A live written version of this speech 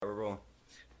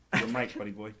Your mic,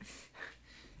 buddy boy.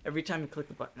 Every time you click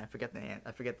the button, I forget the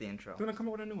intro. You're gonna come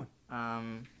up with a new one.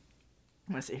 I'm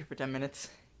gonna sit here for 10 minutes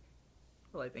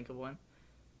while I think of one.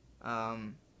 I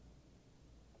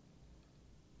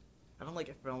don't like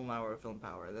a film hour or film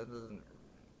power. That doesn't.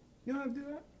 You don't have to do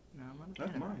that. No, I'm not a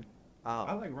That's fan of mine. it. Oh,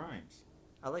 I like rhymes.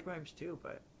 I like rhymes too,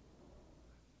 but.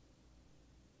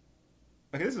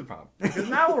 Okay, this is a problem. Because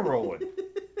now we're rolling.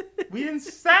 We didn't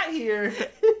sat here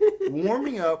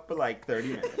warming up for like 30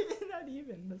 minutes. Not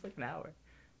even. That's like an hour.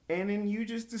 And then you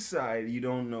just decide you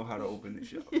don't know how to open the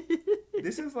show.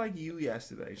 This is like you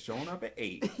yesterday, showing up at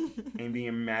 8 and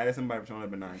being mad at somebody for showing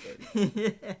up at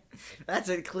 9:30. That's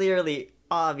a clearly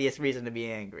obvious reason to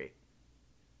be angry.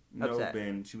 No, Upset.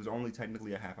 Ben, she was only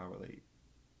technically a half hour late.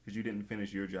 Because you didn't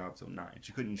finish your job till 9.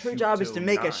 She couldn't Her shoot job is till to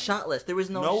make 9. a shot list. There was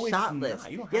no shot it's list.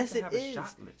 not. You don't have Yes, to it have a is.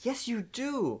 shot list. Yes, you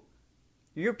do.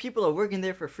 Your people are working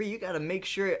there for free. You got to make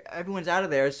sure everyone's out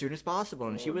of there as soon as possible,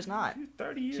 and she was not. She's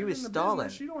 30 years She was in the stalling.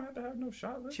 business. She don't have to have no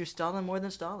shot list. She was stalling more than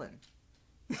stalling.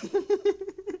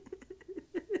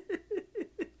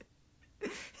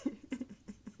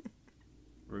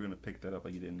 We're going to pick that up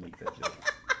like you didn't make that joke.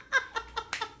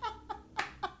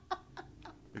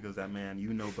 Because that man,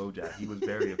 you know Bojack, he was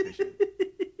very efficient.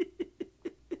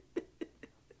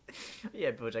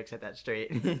 Yeah, Bojack said that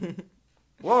straight.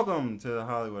 Welcome to the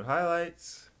Hollywood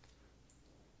Highlights.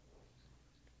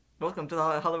 Welcome to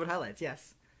the Hollywood Highlights,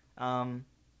 yes. I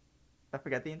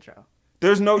forgot the intro.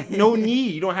 There's no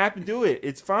need. You don't have to do it.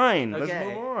 It's fine. Okay. Let's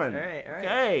move on. All right.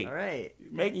 Okay. All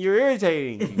right. You're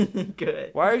irritating.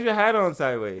 Good. Why is your hat on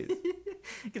sideways?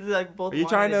 Because like both. Are you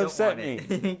want trying it to and don't upset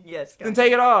want it. Yes. Then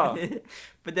take it off.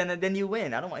 But then you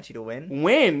win. I don't want you to win.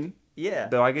 Win? Yeah.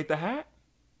 Do I get the hat?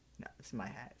 No, it's my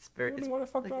hat. It's very. Why the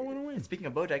fuck do I want to win? Speaking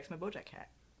of Bojack, it's my Bojack hat.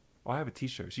 Oh, I have a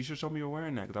t-shirt. She should show me you're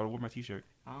wearing that because I would wear my t-shirt.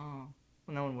 Oh.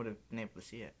 Well, no one would have been able to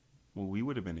see it. Well, we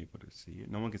would have been able to see it.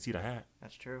 No one could see the hat.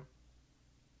 That's true.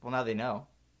 Well, now they know.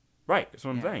 Right. That's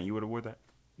what I'm Yeah. saying. You would have wore that.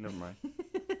 Never mind.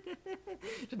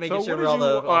 Just making sure what we're all, did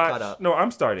you- all caught up. No,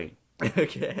 I'm starting.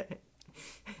 Okay.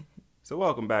 So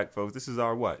welcome back, folks. This is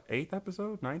our, 8th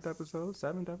episode? 9th episode?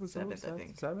 7th episode? Seventh, I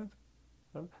think. 7th?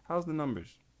 How's the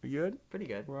numbers? We good? Pretty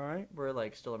good. We're all right? We're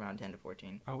like still around 10 to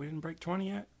 14. Oh, we didn't break 20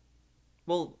 yet?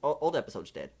 Well, old episodes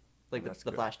did. Like That's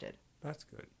the good. Flash did. That's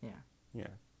good. Yeah. Yeah.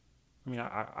 I mean,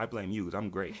 I blame you because I'm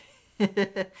great.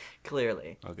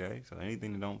 Clearly. Okay? So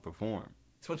anything that don't perform.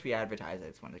 It's once we advertise it,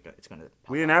 it's going to pop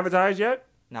We didn't up. advertise yet?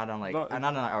 Not on No, not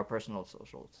on our personal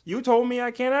socials. You told me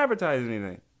I can't advertise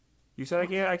anything. You said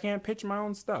I can't pitch my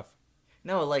own stuff.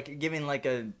 No, like giving like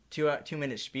a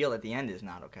 2-minute spiel at the end is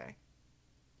not okay.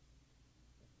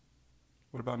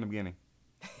 What about in the beginning?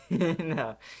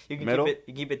 No, you can Middle?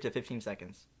 keep it to 15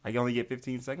 seconds. I can only get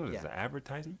 15 seconds? Is Yeah. it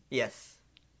advertisement? Yes.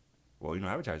 Well,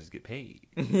 advertisers get paid.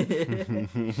 Well,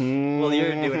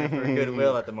 you're doing it for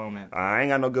goodwill at the moment. I ain't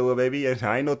got no goodwill, baby.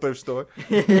 I ain't no thrift store.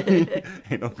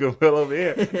 Ain't no goodwill over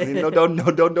here. I mean,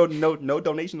 no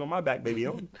donations on my back, baby.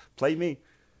 Don't play me.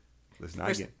 Listen,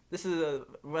 First,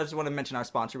 I just want to mention our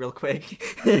sponsor real quick.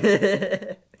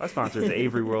 Our sponsor is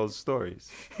Avery World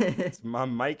Stories. It's my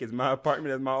mic, it's my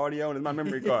apartment, it's my audio, and it's my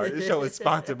memory card. This show is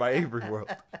sponsored by Avery World.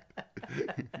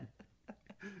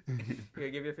 Here,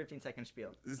 give your 15-second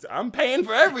spiel. I'm paying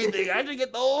for everything. I should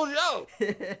get the whole show.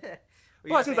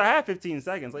 But since I have 15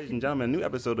 seconds, ladies and gentlemen, a new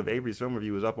episode of Avery's Film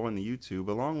Review is up on the YouTube,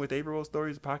 along with Avery World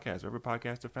Stories podcast, wherever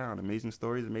podcasts are found. Amazing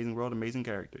stories, amazing world, amazing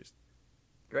characters.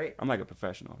 Great. I'm like a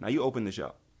professional. Now you open the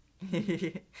show.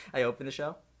 I open the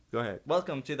show. Go ahead.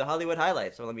 Welcome to the Hollywood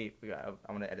Highlights. So I want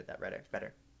to edit that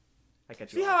better. I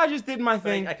cut you See off. how I just did my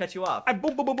thing? I cut you off. I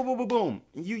boom, boom, boom, boom, boom, boom, boom.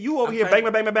 You over I'm here, trying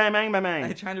bang, bang, bang, bang, bang, bang, I'm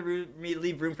bang. trying to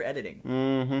leave room for editing.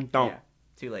 Don't. Yeah,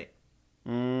 too late.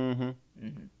 Mm-hmm.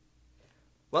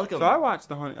 Welcome. So I watched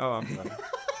the Honey. Oh, I'm sorry.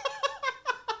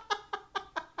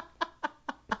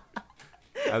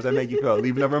 How does that make you feel?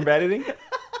 Leaving enough room for editing?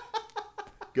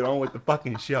 Get on with the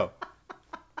fucking show.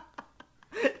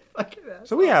 Fucking ass.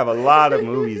 So we have a lot of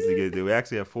movies to get to. We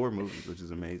actually have 4 movies, which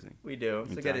is amazing. We do.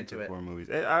 So get into it. 4 movies.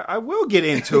 I will get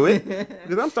into it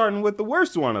because I'm starting with the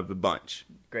worst one of the bunch.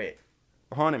 Great.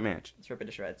 Haunted Mansion. Let's rip it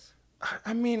to shreds.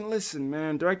 I mean, listen,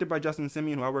 man. Directed by Justin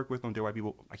Simien, who I work with on Dear White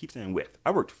People. I keep saying with.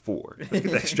 I worked for. Let's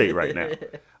get that straight right now.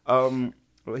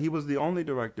 Well, he was the only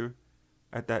director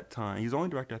at that time. He's the only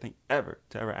director, I think, ever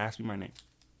to ever ask me my name.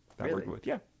 That I worked Really? with.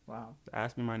 Yeah. Wow.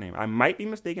 Ask me my name. I might be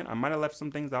mistaken. I might have left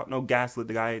some things out. No, Gaslit,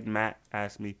 the guy, Matt,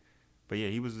 asked me. But yeah,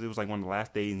 it was like one of the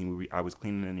last days, and I was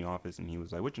cleaning in the office, and he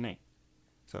was like, "What's your name?"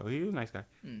 So he was a nice guy.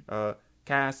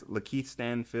 Cast: Lakeith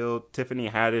Stanfield, Tiffany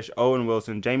Haddish, Owen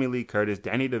Wilson, Jamie Lee Curtis,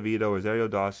 Danny DeVito, Rosario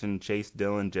Dawson, Chase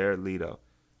Dillon, Jared Leto.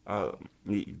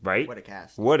 Right? What a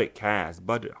cast. What a cast.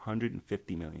 Budget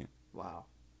 $150 million. Wow.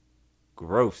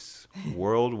 Gross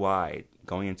worldwide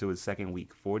going into its second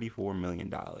week, $44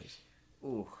 million.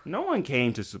 Ooh. No one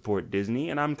came to support Disney,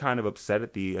 and I'm kind of upset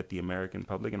at the American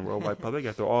public and worldwide public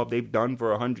after all they've done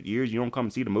for 100 years. You don't come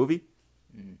and see the movie?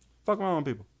 Fuck wrong with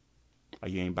people.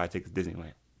 Like, you ain't buy tickets to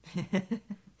Disneyland. How do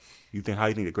you think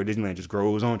that Disneyland just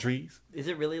grows on trees? Is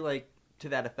it really like to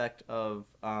that effect of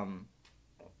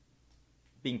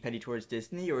being petty towards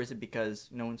Disney, or is it because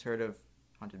no one's heard of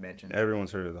Haunted Mansion?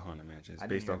 Everyone's heard of the Haunted Mansion. It's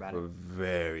based off of a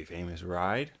very famous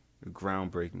ride, a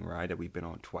groundbreaking ride that we've been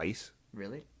on twice.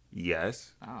 Really?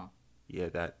 Yes. Oh. Yeah,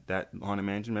 that Haunted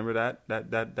Mansion. Remember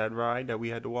that ride that we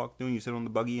had to walk through, and you sit on the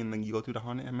buggy and then you go through the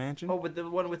Haunted Mansion? Oh, with the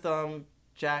one with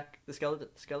Jack the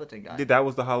skeleton guy. That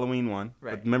was the Halloween one.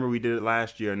 Right. But remember we did it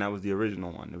last year, and that was the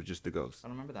original one. It was just the ghost. I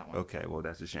don't remember that one. Okay, well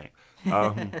that's a shame.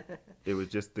 It was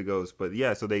just the ghost. But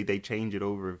yeah, so they changed it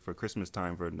over for Christmas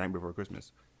time, for Night Before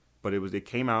Christmas. But it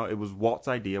came out. It was Walt's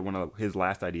idea, one of his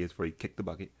last ideas before he kicked the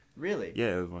bucket. Really?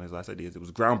 Yeah, it was one of his last ideas. It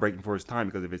was groundbreaking for his time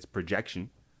because of its projection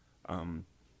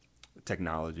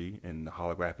technology and the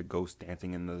holographic ghost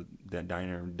dancing in the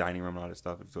dining room and all that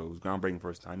stuff. So it was groundbreaking for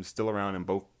its time. It's still around in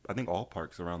both, I think all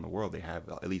parks around the world. They have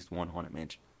at least one Haunted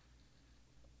Mansion.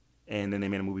 And then they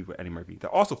made a movie with Eddie Murphy that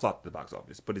also flopped at the box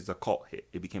office, but it's a cult hit.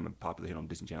 It became a popular hit on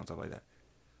Disney Channel, stuff like that,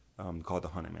 called The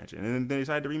Haunted Mansion. And then they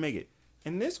decided to remake it.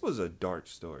 And this was a dark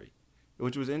story,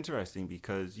 which was interesting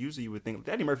because usually you would think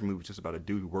the Eddie Murphy movie was just about a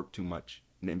dude who worked too much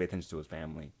and didn't pay attention to his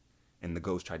family. And the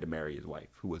ghost tried to marry his wife,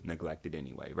 who was neglected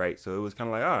anyway, right? So it was kind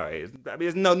of like, all right,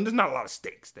 there's not a lot of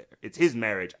stakes there. It's his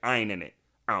marriage. I ain't in it.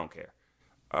 I don't care.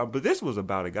 But this was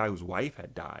about a guy whose wife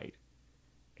had died,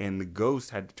 and the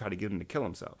ghost had to try to get him to kill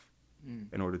himself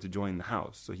in order to join the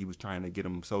house. So he was trying to get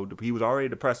him he was already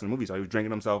depressed in the movie, so he was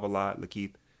drinking himself a lot.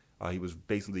 Lakeith, he was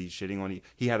basically shitting on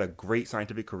He had a great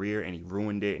scientific career, and he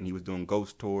ruined it, and he was doing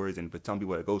ghost tours and telling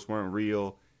people that ghosts weren't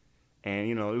real. And,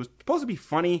 it was supposed to be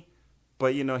funny.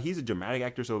 But, he's a dramatic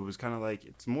actor, so it was kind of like,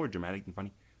 it's more dramatic than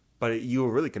funny. But you were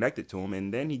really connected to him.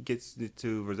 And then he gets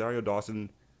to Rosario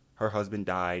Dawson. Her husband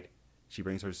died. She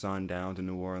brings her son down to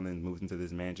New Orleans, moves into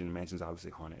this mansion. The mansion's obviously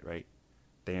haunted, right?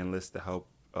 They enlist the help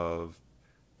of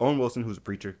Owen Wilson, who's a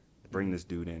preacher, to bring this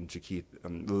dude in,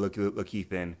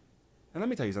 Lakeith in. And let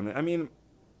me tell you something. I mean,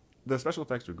 the special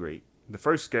effects were great. The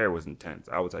first scare was intense,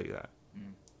 I will tell you that.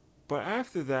 But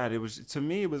after that, to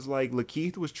me, it was like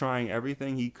Lakeith was trying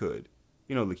everything he could.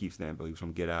 Lakeith Stanfield, he was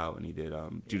from Get Out, and he did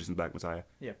Judas and the Black Messiah.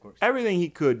 Yeah, of course. Everything he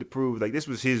could to prove, like, this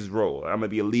was his role. I'm going to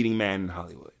be a leading man in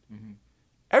Hollywood. Mm-hmm.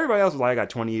 Everybody else was like, I got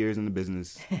 20 years in the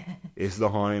business. It's the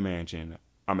Haunted Mansion.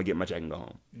 I'm going to get my check and go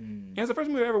home. And it's the first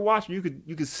movie I ever watched. You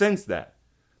could sense that.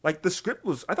 Like,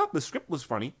 I thought the script was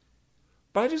funny,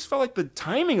 but I just felt like the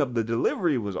timing of the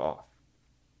delivery was off.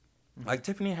 Like,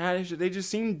 Tiffany Haddish, they just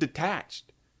seemed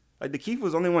detached. Like, Lakeith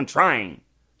was the only one trying.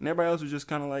 And everybody else was just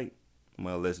kind of like,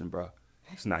 well, listen, bro.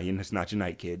 It's not your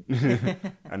night, kid.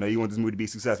 I know you want this movie to be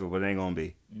successful, but it ain't gonna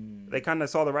be. They kind of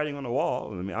saw the writing on the wall.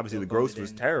 I mean, obviously the ghost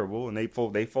was terrible, and they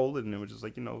folded, and it was just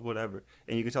like, whatever.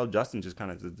 And you can tell Justin just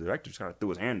kind of, the director just kind of threw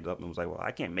his hands up and was like, well,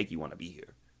 I can't make you want to be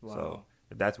here. Wow. So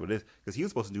if that's what it is, because he was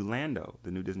supposed to do Lando,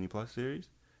 the new Disney Plus series,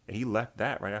 and he left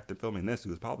that right after filming this. It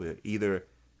was probably either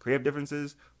creative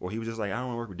differences, or he was just like, I don't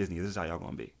want to work with Disney. This is how y'all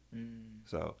gonna be.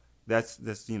 So that's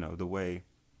the way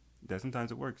that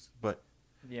sometimes it works, but.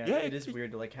 Yeah, it is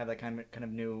weird to like have that kind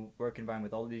of new work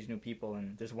environment with all of these new people,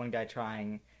 and there's one guy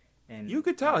trying, and you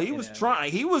could tell he was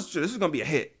trying. This is gonna be a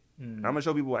hit. I'm gonna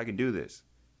show people I can do this,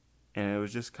 and it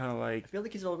was just kind of like. I feel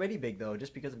like he's already big though,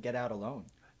 just because of Get Out alone.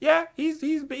 Yeah, he's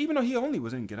even though he only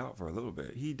was in Get Out for a little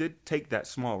bit, he did take that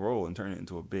small role and turn it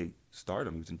into a big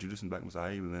stardom. He was in Judas and the Black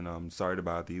Messiah. He was in Sorry to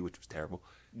Bother You, which was terrible,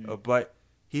 but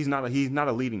he's not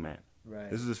a leading man.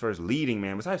 Right. This is his first leading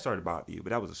man. Besides Sorry to Bother You,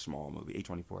 but that was a small movie, A24,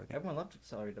 I think. Everyone loved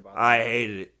Sorry to Bother You. I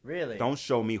hated it. Really? Don't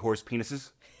show me horse penises.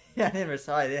 Yeah, I never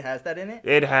saw it. It has that in it?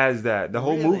 It has that. The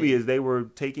whole movie is they were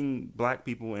taking black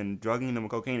people and drugging them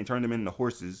with cocaine and turning them into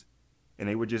horses, and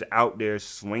they were just out there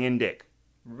swinging dick.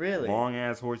 Really?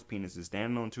 Long-ass horse penises,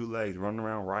 standing on two legs, running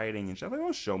around riding and shit. Like,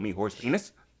 don't show me horse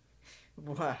penis.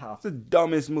 Wow. It's the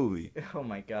dumbest movie. Oh,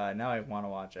 my God. Now I want to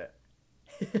watch it.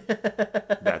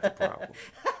 That's a problem.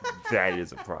 That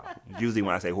is a problem. Usually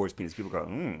when I say horse penis, people go,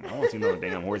 I want to see no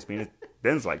damn horse penis.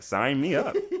 Then it's like, sign me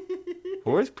up.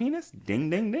 Horse penis? Ding,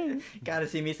 ding, ding. Gotta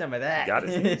see me some of that.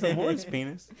 Gotta see me some horse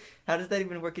penis. How does that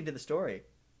even work into the story?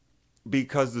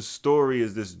 Because the story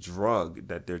is this drug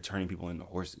that they're turning people into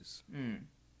horses.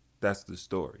 That's the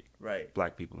story. Right.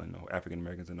 Black people and African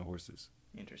Americans into horses.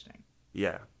 Interesting.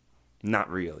 Yeah. Not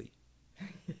really.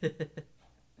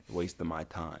 Waste of my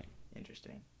time.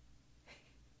 Interesting.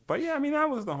 But yeah, I mean, that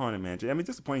was the Haunted Mansion. I mean,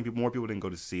 disappointing. More people didn't go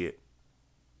to see it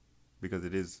because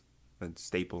it is a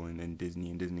staple in Disney,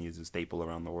 and Disney is a staple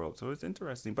around the world. So it's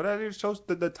interesting. But it shows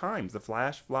the times. The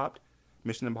Flash flopped,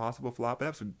 Mission Impossible flopped, but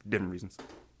that's for different reasons.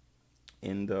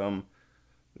 And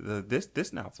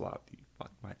this now flopped. You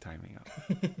fucked my timing up.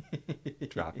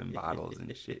 Dropping bottles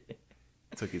and shit.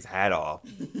 Took his hat off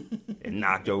and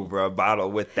knocked over a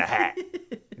bottle with the hat.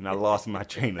 And I lost my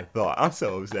train of thought. I'm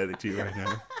so upset at you right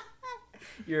now.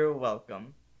 You're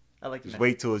welcome. I like Just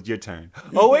wait till it's your turn.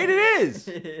 Oh, wait, it is!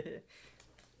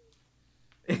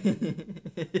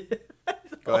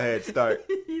 Go ahead, start.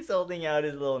 He's holding out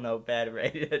his little notepad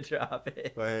ready to drop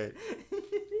it. Go ahead.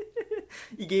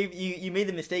 You made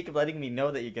the mistake of letting me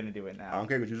know that you're gonna do it now. I don't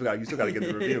care, but you still gotta get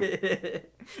the review.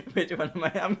 Which one am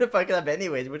I? I'm gonna fuck it up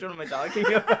anyways. Which one am I talking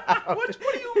about? What do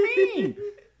you mean?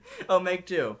 Oh, Meg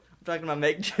 2. I'm talking about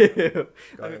Meg 2.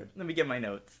 Go ahead. Let me get my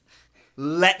notes.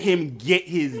 Let him get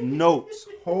his notes.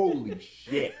 Holy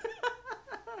shit.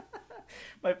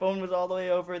 My phone was all the way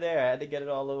over there. I had to get it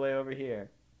all the way over here.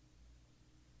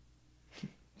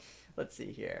 Let's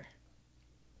see here.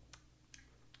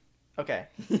 Okay.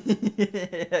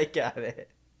 I got it.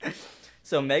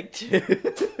 So Meg 2.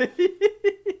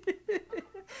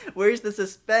 Where's the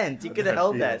suspense? You could have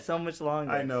held that so much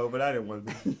longer. I know, but I didn't want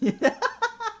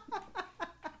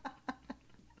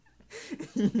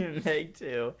to. Meg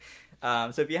 2.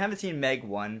 So if you haven't seen Meg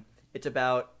 1, it's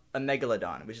about a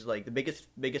megalodon, which is like the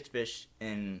biggest fish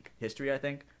in history, I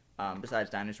think. Besides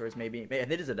dinosaurs, maybe.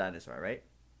 It is a dinosaur, right?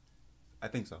 I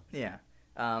think so. Yeah.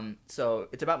 So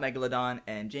it's about megalodon,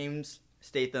 and James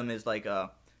Statham is like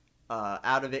a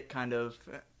out of it kind of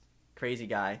crazy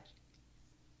guy.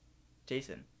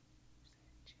 Jason.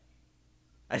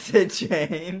 I said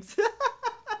James.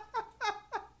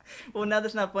 Well, now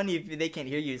that's not funny if they can't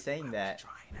hear you saying that. I'm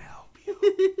trying to help you.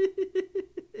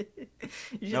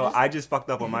 No, I just fucked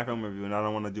up on my film review, and I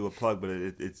don't want to do a plug, but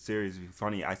it's seriously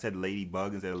funny. I said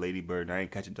ladybug instead of ladybird, and I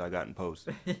didn't catch it until I got in post.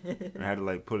 And I had to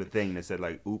like put a thing that said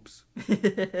like, oops.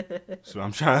 So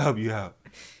I'm trying to help you out.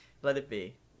 Let it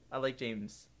be. I like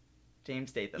James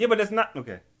Statham. Yeah, but it's not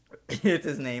okay. It's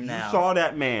his name now. You saw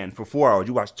that man for 4 hours.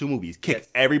 You watched 2 movies, kicked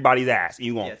everybody's ass, and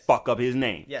you gonna fuck up his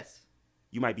name. Yes.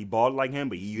 You might be bald like him,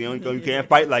 but you can't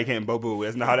fight like him, boo-boo.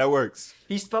 That's not how that works.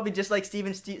 He's probably just like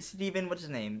Steven, what's his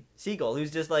name? Seagal,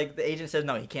 who's just like, the agent says,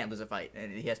 no, he can't lose a fight,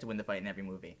 and he has to win the fight in every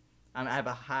movie. I have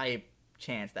a high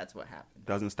chance that's what happened.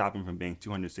 Doesn't stop him from being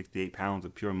 268 pounds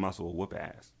of pure muscle whoop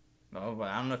ass. Oh, but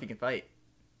I don't know if he can fight.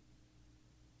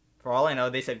 For all I know,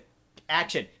 they said,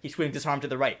 action. He swings his arm to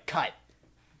the right. Cut.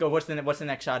 Go. What's the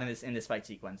next shot in this fight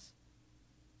sequence?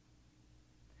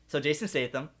 So Jason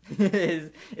Statham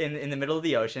is in the middle of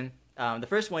the ocean. The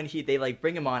first one, they like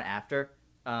bring him on after.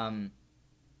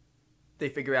 They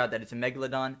figure out that it's a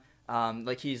megalodon.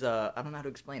 Like he's I don't know how to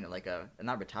explain it. Like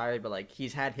not retired, but like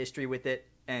he's had history with it,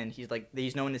 and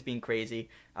he's known as being crazy.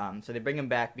 So they bring him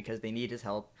back because they need his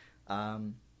help.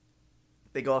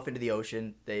 They go off into the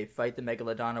ocean. They fight the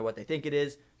megalodon, or what they think it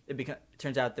is. It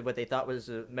turns out that what they thought was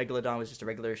a megalodon was just a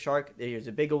regular shark. There's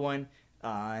a bigger one,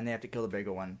 and they have to kill the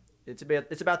bigger one. It's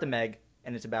about the Meg,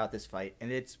 and it's about this fight,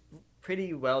 and it's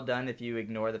pretty well done if you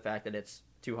ignore the fact that it's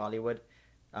too Hollywood.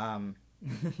 What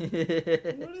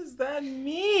does that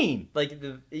mean? Like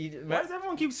why does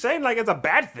everyone keep saying like it's a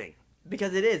bad thing?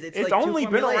 Because it is. It's like only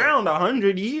been around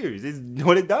 100 years. It's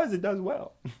what it does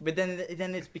well. But then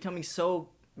it's becoming so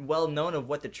well known of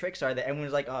what the tricks are that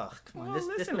everyone's like, oh, come on, this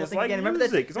whole thing like again. Remember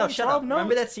that? It's no, shut up. Notes.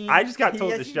 Remember that scene? I just got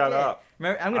told to shut up.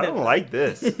 Remember, I don't like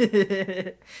this.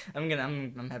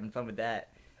 I'm having fun with that.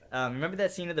 Remember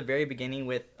that scene at the very beginning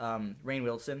with Rainn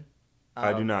Wilson?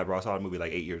 I do not, bro. I saw the movie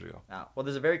like 8 years ago. Oh, well,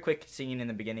 there's a very quick scene in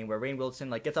the beginning where Rainn Wilson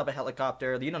like gets off a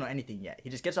helicopter. You don't know anything yet. He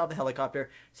just gets off the helicopter,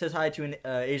 says hi to an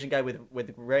Asian guy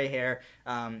with gray hair.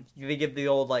 They give the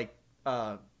old like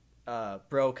bro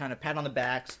kind of pat on the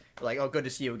backs, like, oh, good to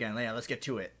see you again. Yeah, let's get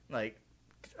to it. Like,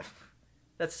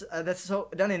 that's so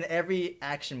done in every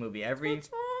action movie. What's wrong with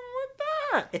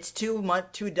that? It's too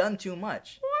much. Too much. Why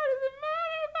does it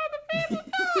matter about the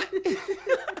family?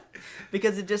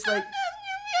 Because it just like.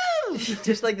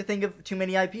 Just like the thing of too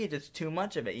many IPs, it's too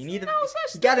much of it. You need you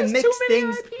gotta mix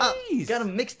things up. You gotta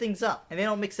mix things up, and they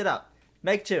don't mix it up.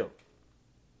 Meg 2.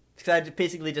 Because I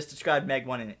basically just described Meg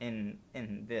 1 in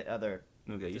the other.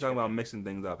 Okay, you're talking about mixing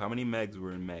things up. How many Megs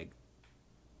were in Meg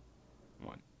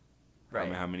 1?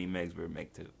 Right. How many Megs were in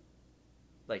Meg 2?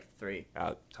 Like 3.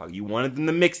 You wanted them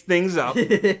to mix things up,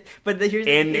 but here's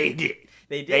and they did.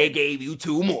 They did. They gave you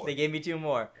 2 more. They gave me 2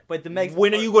 more. But the Megs...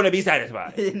 When are you going to be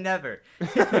satisfied? Never.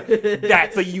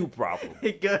 That's a you problem.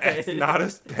 Good.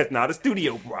 That's not a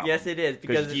studio problem. Yes, it is.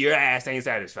 Because your ass ain't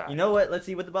satisfied. You know what? Let's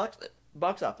see what the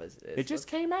box office is. It just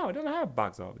came out. It doesn't have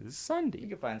box office. It's Sunday. You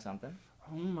can find something.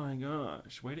 Oh my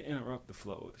gosh. Way to interrupt the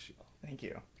flow of the show. Thank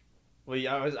you. Well,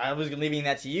 I was leaving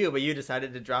that to you, but you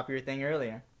decided to drop your thing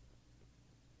earlier.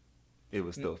 It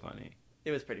was still funny. It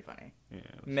was pretty funny. Yeah.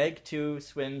 Meg 2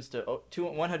 swims to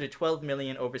 112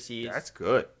 million overseas. That's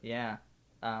good. Yeah.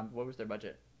 What was their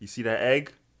budget? You see that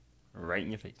egg? Right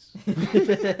in your face.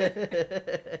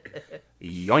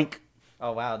 Yoink.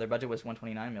 Oh, wow. Their budget was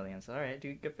 129 million. So, all right,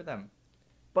 dude, good for them.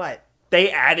 But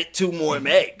they added 2 more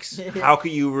Megs. How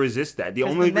could you resist that? The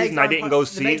only reason I didn't go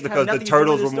see it is because the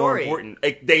turtles were more important.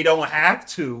 They don't have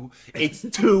to. It's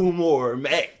 2 more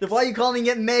Megs. Then why are you calling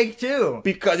it Meg 2?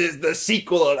 Because it's the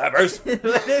sequel of that verse.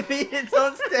 Let it be its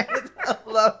own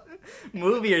standalone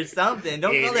movie or something.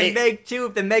 Don't call it Meg 2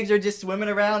 if the Megs are just swimming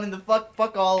around in the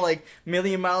fuck all like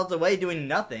million miles away doing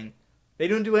nothing. They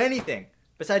don't do anything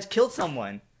besides kill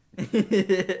someone.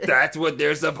 That's what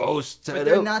they're supposed to do. But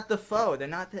they're not the foe. They're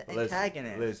not the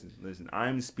antagonist. Listen.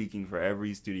 I'm speaking for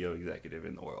every studio executive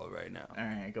in the world right now. All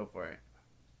right, go for it.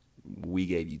 We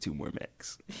gave you 2 more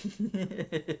Megs.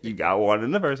 You got 1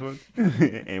 in the first one,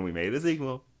 and we made a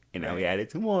sequel, and now we added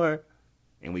 2 more,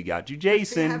 and we got you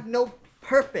Jason. They have no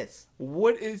purpose.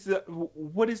 What is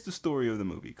the story of the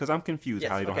movie? Because I'm confused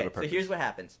how they don't have a purpose. So here's what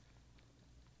happens.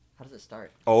 How does it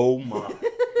start? Oh my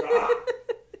God.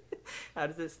 How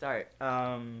does it start?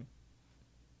 I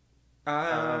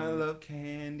love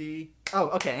candy. Oh,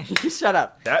 okay. Shut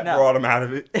up. That brought him out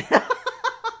of it.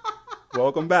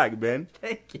 Welcome back, Ben.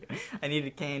 Thank you. I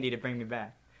needed candy to bring me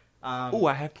back. Oh,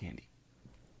 I have candy.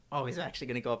 Oh, he's actually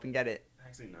going to go up and get it.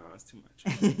 Actually, no, it's too much.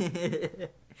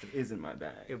 It isn't my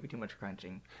bag. It would be too much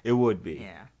crunching. It would be.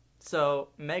 Yeah. So,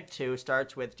 Meg 2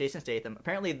 starts with Jason Statham.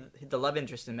 Apparently, the love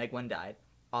interest in Meg 1 died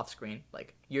off screen,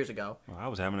 like, years ago. Well, I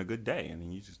was having a good day, and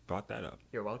then you just brought that up.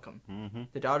 You're welcome. Mm-hmm.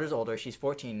 The daughter's older. She's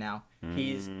 14 now.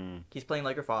 He's playing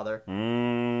like her father.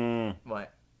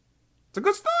 What? It's a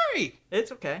good story.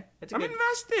 It's okay. I'm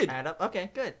invested. Add up. Okay,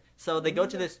 good. So they go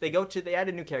to this. They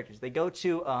added new characters. They go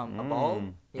to a ball,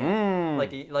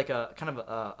 like a kind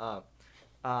of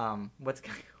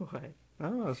what?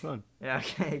 Oh, that's fun. Yeah.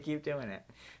 Okay, keep doing it.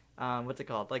 What's it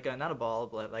called? Like not a ball,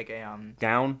 but like a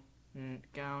gown.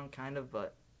 Gown, kind of,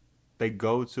 but they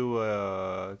go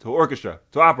to orchestra,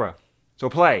 to opera, to a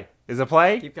play. Is it a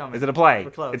play? Keep coming. Is it a play?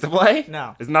 We're close. It's a play?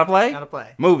 No. It's not a play? Not a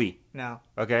play. Movie? No.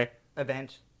 Okay.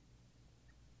 Event.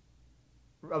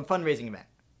 A fundraising event.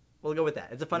 We'll go with that.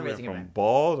 It's a fundraising event. From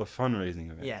ball to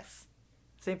fundraising event. Yes.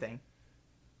 Same thing.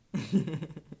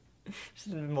 Just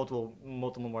multiple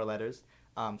more letters.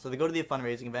 So they go to the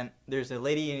fundraising event. There's a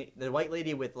lady, the white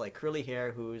lady with like curly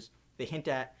hair, who's they hint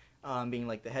at being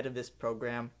like the head of this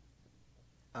program.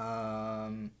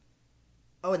 And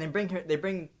they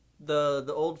bring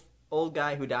the old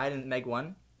guy who died in Meg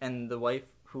 1 and the wife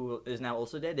who is now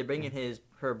also dead. They bring in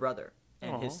her brother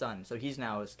and his son, so he's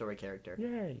now a story character.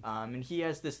 Yay. And he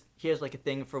has like a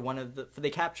thing for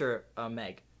they capture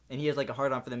Meg, and he has like a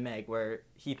hard on for the Meg where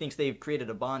he thinks they've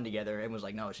created a bond together and was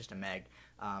like, no, it's just a Meg.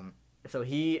 So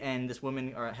he and this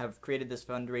woman have created this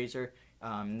fundraiser,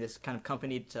 this kind of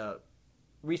company to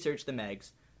research the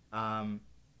Megs.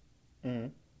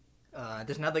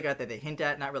 There's another guy that they hint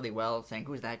at, not really well, saying,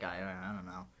 who's that guy? I don't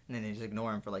know. And then they just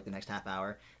ignore him for like the next half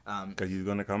hour. Because he's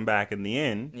going to come back in the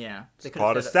end. Yeah. It's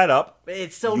called a setup.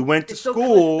 It's so, you went to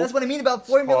school. That's what I mean about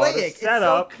formulaic. It's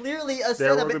so clearly a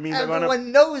setup, and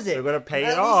everyone knows it. They're going to pay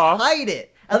it off.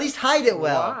 At least hide it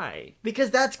well. Why? Because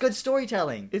that's good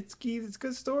storytelling. It's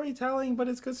good storytelling, but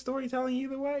it's good storytelling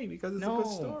either way because it's a good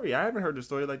story. I haven't heard a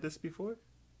story like this before.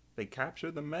 They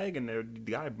captured the Meg, and the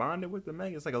guy bonded with the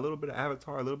Meg. It's like a little bit of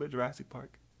Avatar, a little bit of Jurassic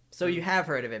Park. So you have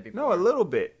heard of it before? No, a little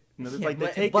bit. It's like they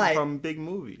take it from big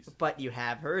movies. But you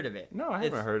have heard of it. No, I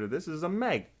haven't heard of this. This is a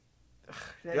Meg. The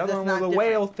That's other one was a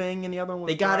whale thing, and the other one was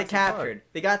They got Jurassic it captured.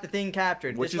 Park. They got the thing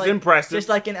captured. Which is impressive. Just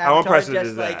like in How Avatar, impressive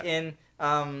just is like that? in...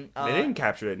 they didn't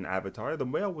capture it in Avatar. The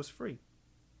whale was free.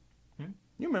 You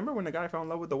remember when the guy fell in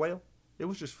love with the whale? It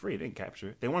was just free. They didn't capture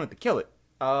it. They wanted to kill it.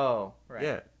 Oh, right.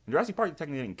 Yeah. In Jurassic Park,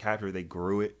 technically didn't capture it. They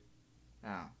grew it.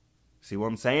 Oh. See what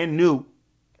I'm saying? New.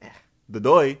 The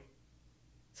doy.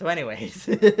 So anyways.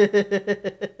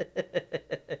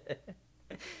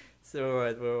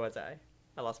 So where was I?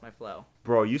 I lost my flow.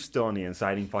 Bro, you still on the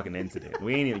inciting fucking incident.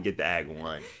 We ain't even get to Act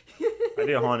 1. I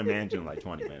did Haunted Mansion in like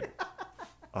 20 minutes.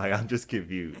 Like, I'm just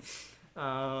confused.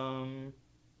 So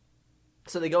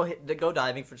they go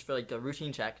diving for like a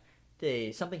routine check.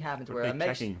 Something happens What where are they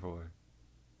checking for?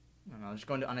 No, they're just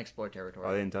going to unexplored territory.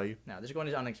 Oh, they didn't tell you? No, they're just going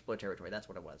to unexplored territory. That's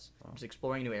what it was. Just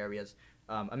exploring new areas.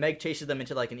 A Meg chases them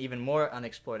into like an even more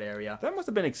unexplored area. That must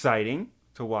have been exciting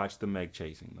to watch the Meg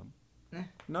chasing them.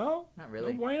 No? Not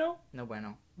really. No bueno? No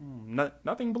bueno.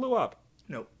 Nothing blew up.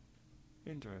 Nope.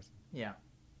 Interesting. Yeah.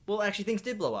 Well, actually, things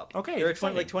did blow up. Okay. There were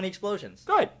 20 explosions.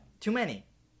 Good. Too many.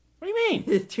 What do you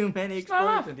mean? Too many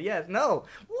explosions. Yes. No.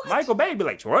 What? Michael Bay be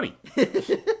like 20. Hold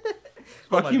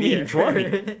Fuck on, you beer. mean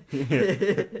 20?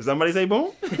 Did somebody say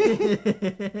boom?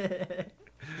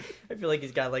 I feel like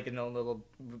he's got like a little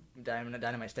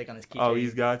dynamite stick on his keychain. Oh,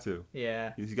 he's got to.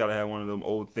 Yeah. He's got to have one of them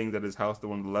old things at his house,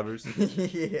 one of the levers.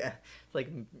 Yeah.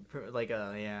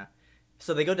 It's yeah.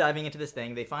 So they go diving into this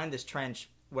thing. They find this trench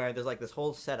where there's like this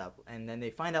whole setup, and then they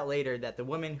find out later that the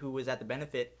woman who was at the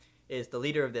benefit is the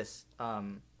leader of this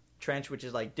trench, which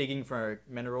is like digging for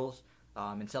minerals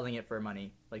and selling it for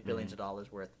money, like billions of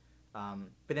dollars worth.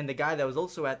 But then the guy that was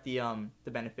also at the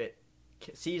benefit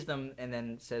sees them and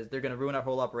then says, they're going to ruin our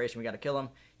whole operation. We got to kill them.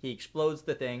 He explodes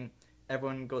the thing.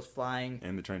 Everyone goes flying.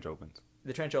 And the trench opens.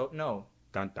 The trench no.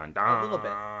 Dun, dun, dun. A little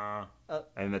bit.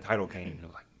 And the title came. And it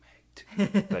was like,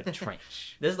 the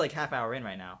trench. This is like half hour in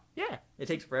right now. Yeah. It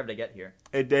takes forever to get here.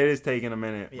 It is taking a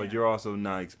minute, Yeah. but you're also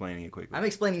not explaining it quickly. I'm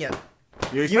explaining it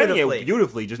You're explaining beautifully. it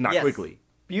beautifully, just not Yes. quickly.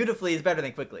 Beautifully is better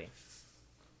than quickly.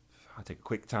 I'll take a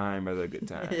quick time rather than a good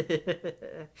time.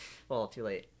 Well, too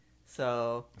late.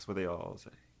 So, That's what they all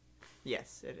say.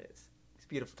 yes, it is. It's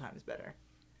beautiful time is better.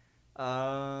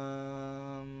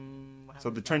 So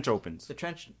the trench opens. The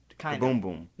trench The kind of. boom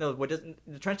boom. No, the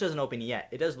trench doesn't open yet.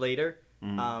 It does later.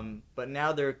 But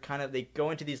now they go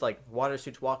into these like water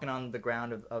suits walking on the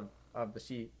ground of the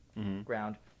sea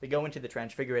ground. They go into the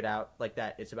trench, figure it out like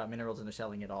that. It's about minerals and they're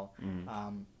selling it all.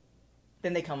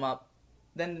 Then they come up.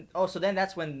 Then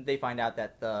that's when they find out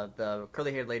that the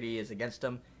curly haired lady is against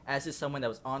them, as is someone that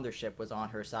was on their ship was on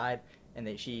her side,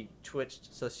 and she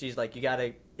twitched. So she's like,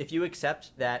 if you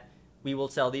accept that we will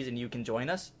sell these and you can join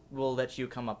us, we'll let you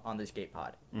come up on the escape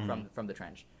pod from the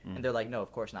trench. And they're like, no,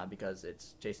 of course not, because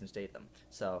it's Jason Statham.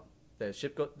 So the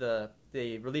ship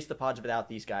they release the pods without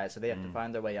these guys, so they have to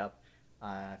find their way up.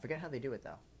 I forget how they do it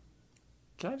though.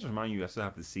 Can I just remind you, I still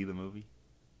have to see the movie?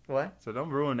 What? So don't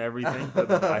ruin everything.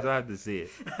 I still have to see it.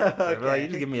 Okay. I feel like you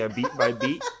just give me a beat by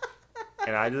beat,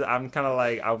 and I'm kind of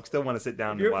like I still want to sit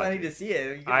down. You're and watch planning it. to see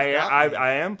it. You can I stop me.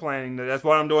 am planning. That's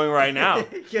what I'm doing right now.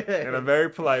 Good. In a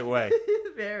very polite way.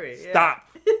 Very. Yeah. Stop.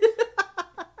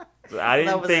 I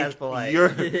didn't That wasn't as think polite. your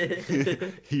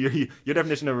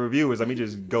definition of review is let me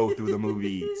just go through the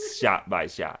movie shot by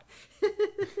shot.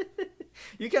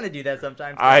 You kind of do that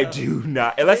sometimes. I though. do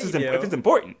not, unless Yeah, you do. if it's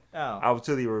important. Oh. I'll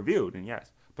tell you a review, then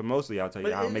yes. But mostly I'll tell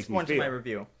you how it makes me important to my feel.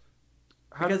 review.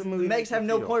 How Because does the movie Megs make have you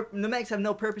feel? the Megs have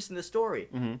no purpose in the story,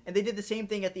 Mhm. and they did the same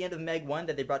thing at the end of Meg 1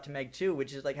 that they brought to Meg 2,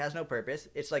 which is like has no purpose.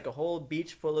 It's like a whole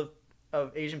beach full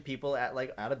of Asian people at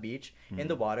a beach in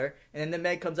the water, and then the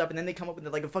Meg comes up, and then they come up with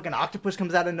like a fucking octopus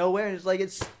comes out of nowhere, and it's like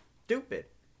it's stupid.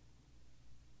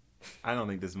 I don't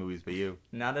think this movie's for you.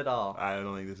 Not at all. I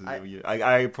don't think this is for you.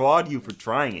 I applaud you for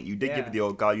trying it. You did give it the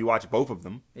old call. You watched both of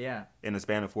them Yeah. in a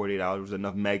span of 48 hours. It was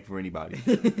enough Meg for anybody.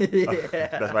 Yeah.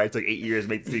 That's why it took 8 years to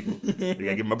make the sequel. You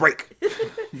gotta give him a break.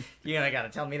 You're gonna gotta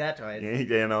tell me that twice.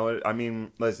 You know, I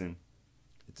mean, listen,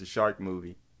 it's a shark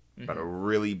movie about a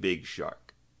really big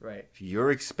shark. Right. If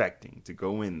you're expecting to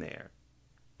go in there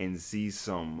and see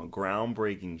some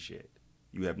groundbreaking shit,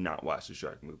 you have not watched a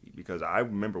shark movie. Because I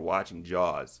remember watching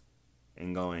Jaws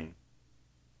and going,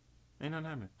 ain't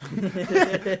nothing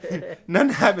happening. Nothing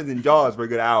happens in Jaws for a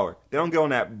good hour. They don't get on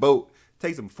that boat. It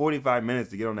takes them 45 minutes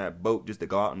to get on that boat just to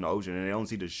go out in the ocean, and they don't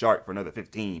see the shark for another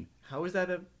 15. How is that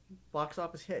a box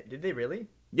office hit? Did they really?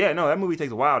 Yeah, no, that movie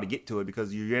takes a while to get to it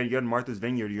because you're in Martha's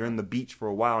Vineyard, you're in the beach for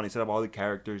a while, and they set up all the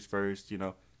characters first, you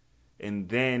know. And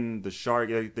then the shark,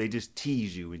 they just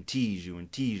tease you and tease you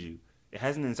and tease you. It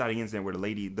has an inciting incident where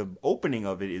the opening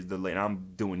of it is the lady,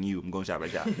 I'm going shot by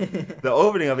shot. The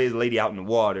opening of it is the lady out in the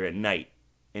water at night,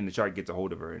 and the shark gets a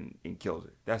hold of her and kills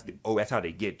her. That's how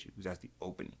they get you. That's the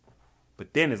opening.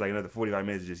 But then it's like another 45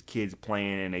 minutes of just kids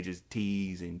playing, and they just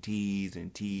tease and tease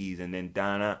and tease, and then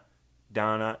Donna,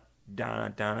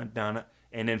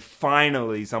 and then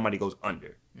finally somebody goes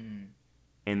under.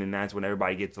 And then that's when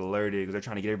everybody gets alerted because they're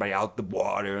trying to get everybody out the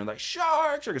water and like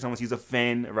shark, because someone sees a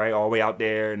fin right all the way out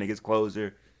there and it gets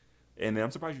closer. And then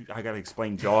I'm surprised I gotta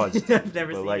explain Jaws. I've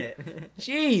never seen like, it.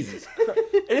 Jesus, and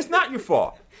it's not your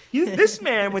fault. This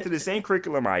man went to the same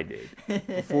curriculum I did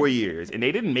for 4 years, and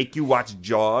they didn't make you watch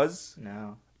Jaws.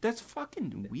 No. That's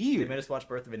fucking They weird. made us watch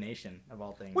Birth of a Nation, of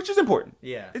all things. Which is important.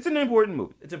 Yeah. It's an important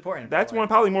movie. It's important. That's but,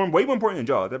 probably way more important than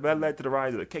Jaws. That led to the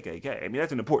rise of the KKK. I mean,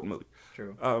 that's an important movie.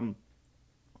 True.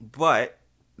 But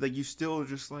like you still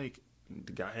just like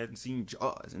the guy hadn't seen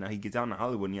Jaws, and now he gets out in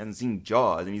Hollywood and he hasn't seen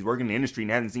Jaws, and he's working in the industry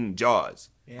and hasn't seen Jaws.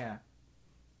 Yeah.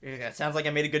 It sounds like I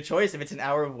made a good choice if it's an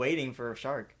hour of waiting for a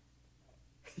shark.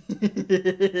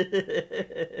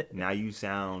 Now you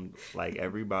sound like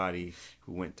everybody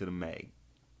who went to the Meg.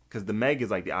 Because the Meg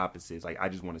is like the opposite. It's like, I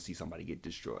just want to see somebody get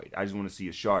destroyed. I just want to see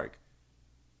a shark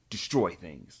destroy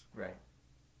things. Right.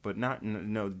 But not,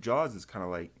 no, Jaws is kind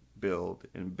of like build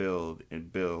and build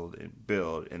and build and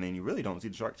build. And then you really don't see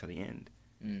the shark till the end.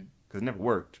 Because it never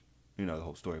worked. You know the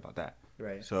whole story about that.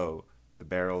 Right. So, the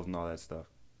barrels and all that stuff.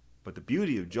 But the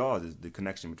beauty of Jaws is the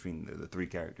connection between the three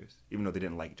characters. Even though they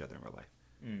didn't like each other in real life.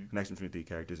 Connection between three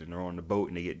characters, and they're on the boat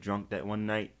and they get drunk that one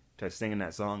night, start singing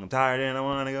that song, I'm tired and I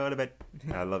want to go to bed.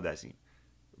 I love that scene.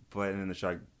 But then the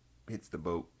shark hits the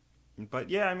boat.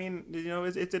 But yeah, I mean, you know,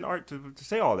 it's an art to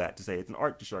say all that, to say it's an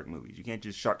art to shark movies. You can't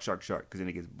just shark, because then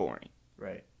it gets boring.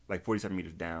 Right. Like 47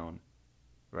 Meters Down,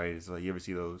 right? It's like, you ever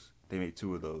see those? They made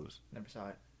 2 of those. Never saw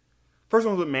it. First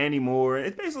one was with Mandy Moore.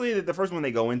 It's basically the first one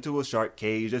they go into a shark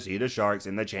cage to see the sharks,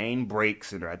 and the chain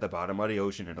breaks, and they're at the bottom of the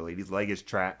ocean, and the lady's leg is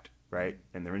trapped. Right?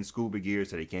 And they're in scuba gear,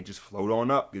 so they can't just float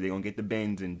on up because they're going to get the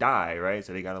bends and die, right?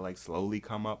 So they got to, like, slowly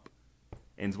come up.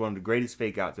 And it's one of the greatest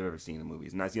fake outs I've ever seen in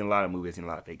movies. And I've seen a lot of movies, I've seen a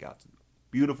lot of fake outs.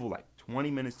 Beautiful, like,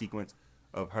 20-minute sequence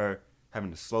of her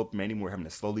having to slope, Mandy Moore having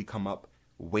to slowly come up,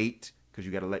 wait, because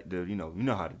you got to let the, you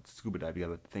know how to scuba dive, you got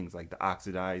to let the things, like, the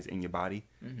oxidize in your body.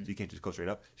 So you can't just go straight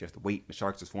up. She has to wait. The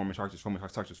sharks is forming, She has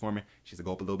to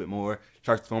go up a little bit more.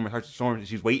 Sharks is forming.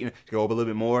 She's waiting. She go up a little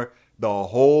bit more. The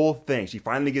whole thing. She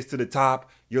finally gets to the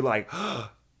top. You're like,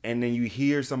 and then you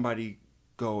hear somebody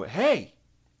go, hey.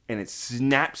 And it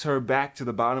snaps her back to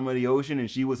the bottom of the ocean,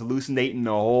 and she was hallucinating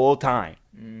the whole time.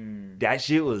 That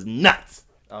shit was nuts.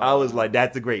 I was like,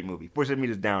 that's a great movie. 47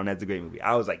 Meters Down, that's a great movie.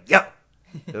 I was like, yep.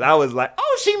 And I was like,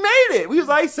 oh, she made it. We was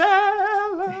like,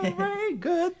 celebrate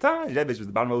good times. That bitch was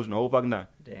the bottom of the ocean the whole fucking time.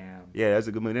 Damn. Yeah, that's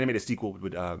a good movie. Then they made a sequel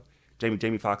with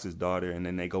Jamie Foxx's daughter, and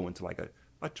then they go into like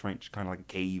a trench, kind of like a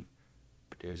cave.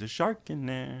 But there's a shark in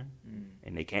there,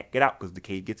 and they can't get out because the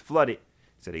cave gets flooded.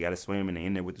 So they got to swim, and they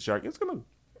in there with the shark. It's a good movie.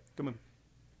 Good movie.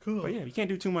 Cool. But yeah, you can't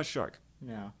do too much shark.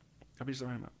 No. I'll be just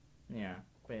around out. Yeah,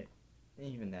 but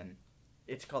even then,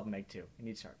 it's called Meg 2. It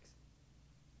needs sharks.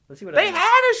 Let's see what They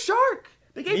had a shark.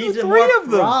 They gave you 3 of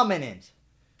them. Prominent.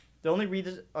 The only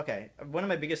reason, okay, one of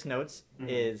my biggest notes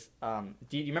is,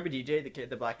 do you remember DJ,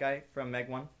 the black guy from Meg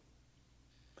 1?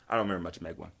 I don't remember much of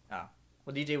Meg 1. Oh.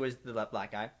 Well, DJ was the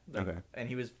black guy. Okay. And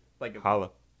he was like Holla.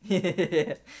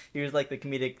 he was like the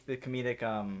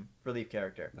comedic relief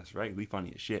character. That's right. We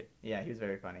funny as shit. Yeah, he was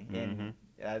very funny. And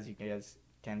as you guys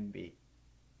can be.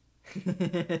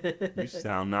 You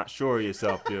sound not sure of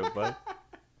yourself, dear bud.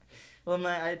 Well,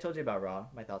 I told you about Raw.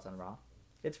 My thoughts on Raw.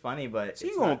 It's funny, but So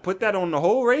you gonna put that on the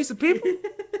whole race of people?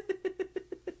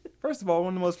 First of all,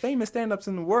 one of the most famous stand-ups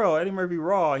in the world, Eddie Murphy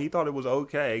Raw, he thought it was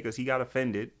okay because he got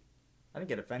offended. I didn't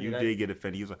get offended. You did get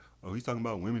offended. He was like, oh, he's talking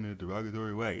about women in a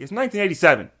derogatory way. It's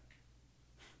 1987.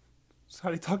 That's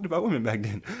how they talked about women back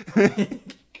then.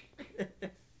 That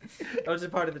was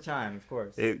just part of the time, of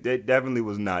course. It definitely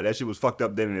was not. That shit was fucked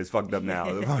up then and it's fucked up now.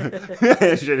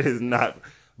 That shit is not.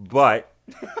 But...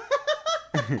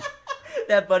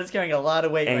 That butt is carrying a lot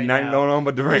of weight Ain't right nothing now. going on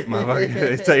but the rent,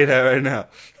 motherfucker. I tell you that right now.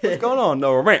 What's going on?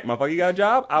 No, rent, motherfucker. You got a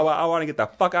job? I want to get the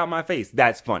fuck out of my face.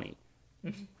 That's funny.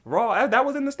 Raw, that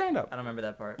was in the stand-up. I don't remember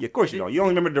that part. Yeah, of course you don't. You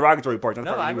only remember the derogatory parts. The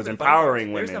part where he was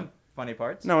empowering women. There's some funny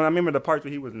parts. No, I remember the parts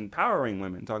where he was empowering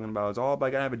women, talking about it's all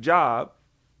about gotta have a job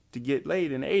to get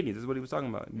laid in the 80s. That's what he was talking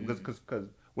about. Because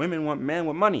women want men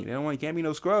with money. They don't want, you can't be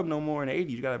no scrub no more in the 80s.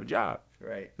 You gotta have a job.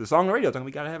 Right. The song on the radio talking,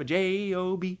 we gotta have a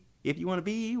J-O-B. If you want to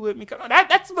be with me, come on.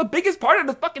 That's the biggest part of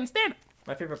the fucking stand-up.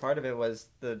 My favorite part of it was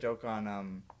the joke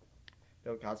on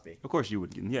Bill Cosby. Of course you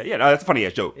would. Yeah, no, that's a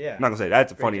funny-ass joke. Yeah. I'm not going to say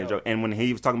that's a Great funny-ass joke. And when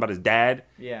he was talking about his dad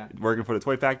working for the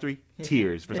toy factory,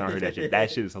 tears for time I heard that shit. That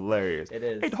shit is hilarious. It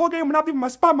is. Hey, the whole game went out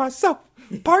by myself.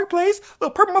 Park Place,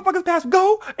 little purple motherfuckers pass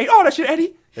go. Ain't all that shit,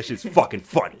 Eddie. That shit's fucking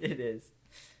funny. It is.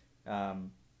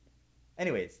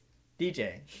 Anyways,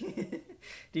 DJ.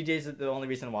 DJ's the only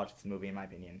reason to watch this movie, in my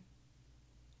opinion.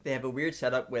 They have a weird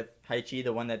setup with Haichi,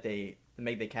 the one that they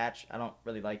catch. I don't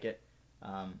really like it.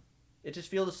 It just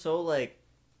feels so like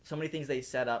so many things they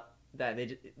set up that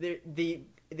they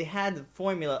had the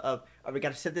formula of we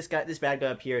got to set this bad guy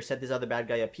up here, set this other bad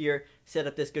guy up here, set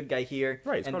up this good guy here.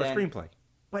 Right, it's called a screenplay.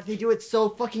 But they do it so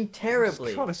fucking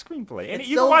terribly. It's called a screenplay. And It's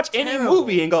you so can watch terrible. any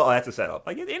movie and go, oh, that's a setup.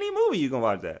 Like any movie, you can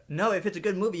watch that. No, if it's a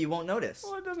good movie, you won't notice.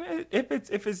 Well, it doesn't.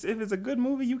 If it's a good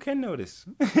movie, you can notice.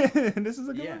 This is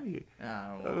a good movie.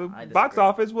 I Box disagree.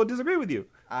 office will disagree with you.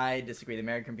 I disagree. The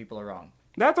American people are wrong.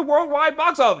 That's a worldwide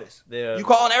box office. The, you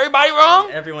calling everybody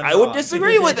wrong? Everyone's I would wrong.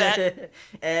 disagree with that.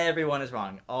 Everyone is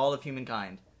wrong. All of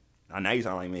humankind. Now you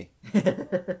sound like me.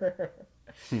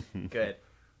 Good.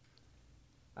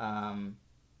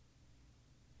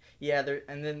 Yeah, there,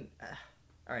 and then,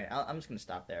 all right, I'm just gonna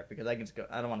stop there because I can just go.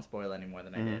 I don't want to spoil any more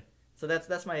than I did. So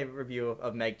that's my review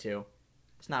of Meg 2.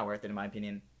 It's not worth it in my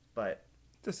opinion, but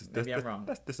maybe I'm wrong.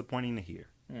 That's disappointing to hear.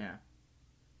 Yeah.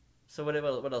 So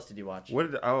what else did you watch?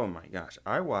 Oh my gosh,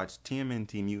 I watched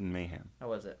TMNT Mutant Mayhem. How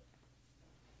was it?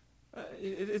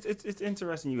 It's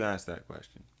interesting you asked that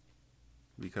question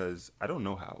because I don't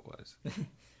know how it was.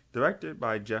 Directed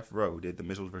by Jeff Rowe, did The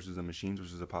Mitchells vs. the Machines,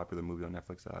 which is a popular movie on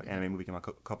Netflix. Anime movie came out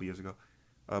a couple years ago.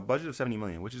 Budget of $70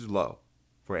 million, which is low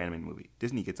for an animated movie.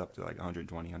 Disney gets up to like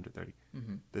 120, 130.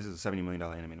 Mm-hmm. This is a $70 million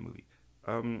animated movie.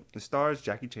 It stars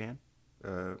Jackie Chan,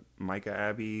 Micah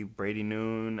Abbey, Brady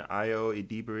Noon, Io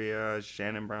Idibria,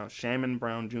 Shannon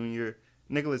Brown Jr.,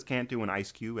 Nicholas Cantu, and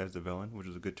Ice Cube as the villain, which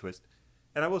was a good twist.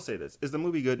 And I will say this: is the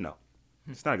movie good? No,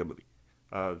 it's not a good movie.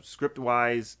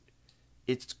 Script-wise,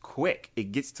 it's quick.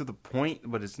 It gets to the point,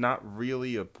 but it's not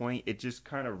really a point. It just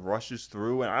kind of rushes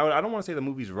through. And I don't want to say the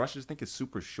movie's rushed. I just think it's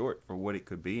super short for what it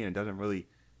could be, and it doesn't really.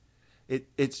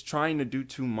 It's trying to do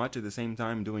too much at the same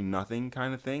time, doing nothing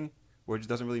kind of thing, where it just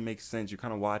doesn't really make sense. You're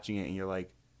kind of watching it, and you're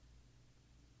like,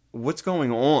 "What's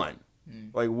going on?"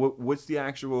 Like, what's the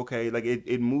actual, okay? Like,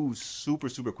 it moves super,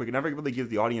 super quick. It never really gives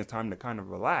the audience time to kind of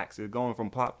relax. It's going from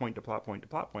plot point to plot point to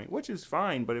plot point, which is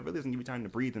fine, but it really doesn't give you time to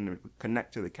breathe and to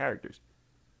connect to the characters.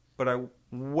 But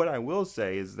what I will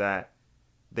say is that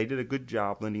they did a good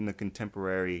job lending the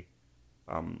contemporary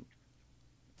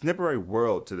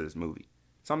world to this movie.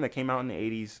 Something that came out in the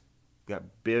 80s, got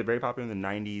very popular in the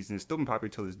 90s, and it's still been popular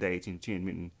till this day, Teenage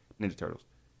Mutant Ninja Turtles.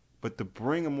 But to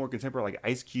bring a more contemporary, like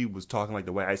Ice Cube was talking like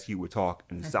the way Ice Cube would talk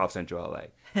in South Central LA,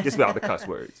 just without the cuss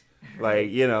words. Like,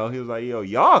 he was like, yo,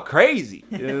 y'all crazy.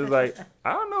 And it was like,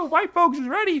 I don't know if white folks is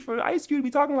ready for Ice Cube to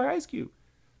be talking like Ice Cube.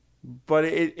 But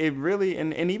it really,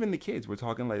 and even the kids were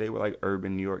talking like they were like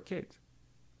urban New York kids.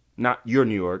 Not your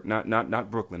New York,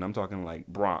 not Brooklyn. I'm talking like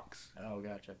Bronx. Oh,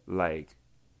 gotcha. Like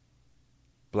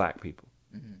black people.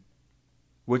 Mm-hmm.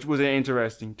 Which was an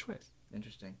interesting twist.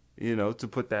 Interesting. To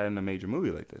put that in a major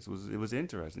movie like this it was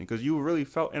interesting because you really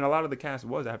felt, and a lot of the cast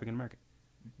was African American,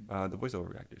 the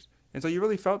voiceover actors, and so you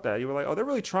really felt that you were like, oh, they're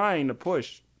really trying to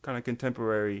push kind of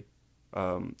contemporary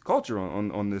culture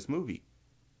on this movie.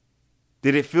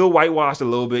 Did it feel whitewashed a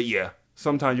little bit? Yeah.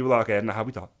 Sometimes you were like, okay, that's not how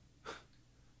we talk.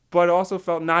 But it also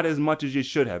felt not as much as it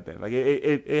should have been. Like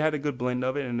it had a good blend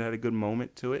of it and it had a good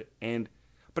moment to it,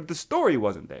 but the story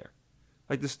wasn't there.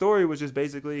 Like the story was just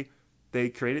basically they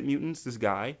created mutants, this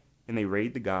guy, and they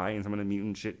raid the guy, and some of the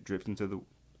mutant shit drips into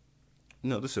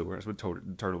the sewer. That's what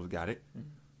the turtles got it. Mm-hmm.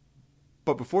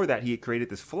 But before that, he had created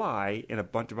this fly and a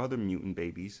bunch of other mutant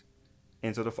babies.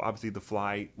 And so obviously the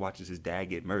fly watches his dad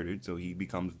get murdered, so he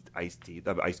becomes Ice Cube,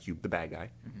 the bad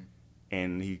guy. Mm-hmm.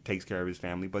 And he takes care of his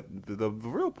family. But the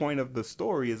real point of the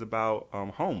story is about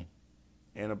home.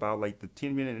 And about like the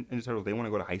Teenage Mutant Ninja Turtles, they want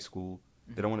to go to high school.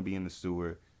 Mm-hmm. They don't want to be in the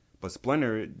sewer. But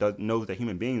Splinter knows that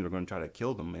human beings are going to try to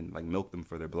kill them and like milk them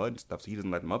for their blood and stuff, so he doesn't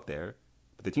let them up there.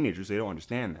 But the teenagers, they don't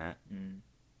understand that,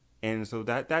 and so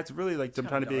that's really like them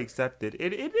trying to be accepted.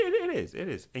 It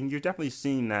is, and you're definitely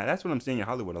seeing that. That's what I'm seeing in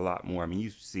Hollywood a lot more. I mean, you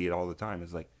see it all the time.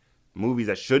 It's like movies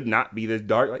that should not be this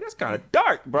dark. Like that's kind of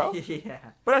dark, bro. Yeah.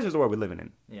 But that's just the world we're living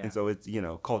in, yeah. And so it's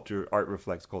culture, art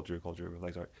reflects culture, culture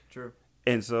reflects art. True.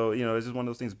 And so it's just one of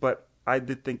those things. But I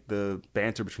did think the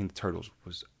banter between the turtles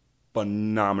was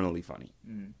phenomenally funny.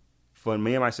 For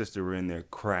me and my sister were in there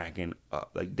cracking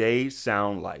up. Like they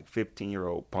sound like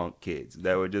 15-year-old punk kids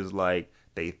that were just like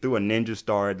they threw a ninja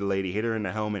star at the lady, hit her in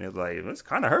the helmet. It was like it's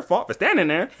kind of her fault for standing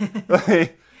there.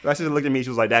 Like, my sister looked at me. She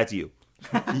was like, "That's you.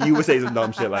 You would say some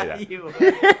dumb shit like that." You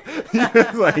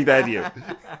was like, "That's you."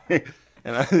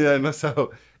 And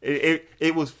so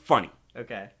it was funny.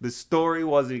 Okay. The story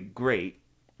wasn't great.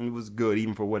 It was good,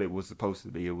 even for what it was supposed to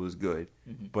be. It was good,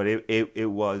 but it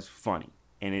was funny,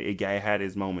 and it had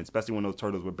its moments, especially when those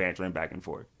turtles were bantering back and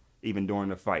forth, even during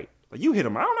the fight. Like you hit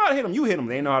him, I don't know how to hit him. You hit him.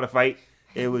 They know how to fight.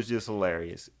 It was just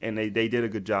hilarious, and they did a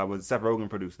good job with. Seth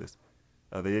Rogen produced this.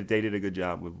 They did a good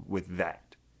job with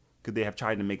that. Could they have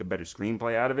tried to make a better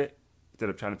screenplay out of it instead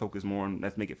of trying to focus more on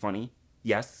let's make it funny?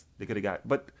 Yes, they could have got,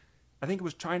 but I think it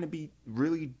was trying to be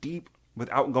really deep.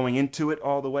 Without going into it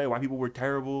all the way, why people were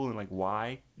terrible and like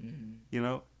why,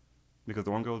 because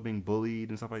the one girl was being bullied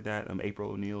and stuff like that.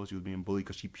 April O'Neil, she was being bullied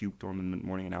because she puked on the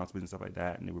morning announcements and stuff like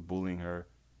that, and they were bullying her,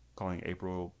 calling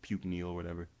April Puke Neal or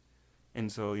whatever. And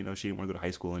so she didn't want to go to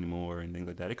high school anymore and things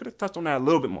like that. It could have touched on that a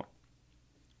little bit more,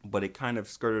 but it kind of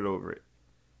skirted over it.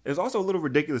 It was also a little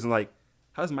ridiculous. And like,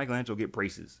 how does Michelangelo get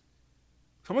braces?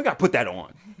 Someone got to put that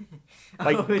on.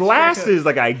 Like, glasses,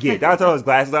 like, I get. That's all his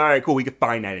glasses. All right, cool. We can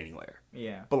find that anywhere.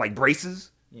 Yeah. But, like,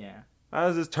 braces? Yeah. How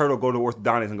does this turtle go to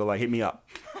orthodontist and go, like, hit me up?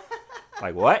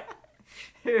 Like, what?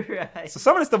 Right. So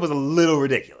some of this stuff was a little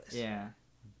ridiculous. Yeah.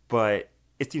 But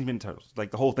it's Teenage Mutant Turtles. Like,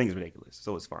 the whole thing is ridiculous.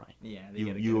 So it's fine. Yeah.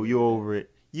 You over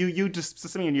it. You just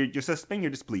suspend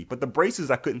your disbelief. But the braces,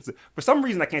 I couldn't. For some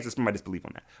reason, I can't suspend my disbelief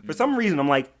on that. For some reason, I'm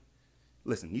like,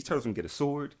 listen, these turtles can get a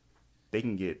sword. They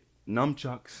can get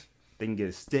nunchucks. They can get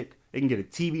a stick. They can get a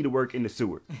TV to work in the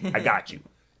sewer. I got you.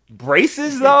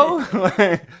 Braces, though?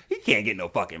 He can't get no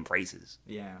fucking braces.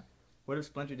 Yeah. What if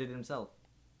Splinter did it himself?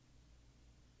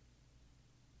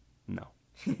 No.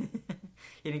 He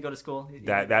didn't go to school?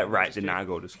 That rat did not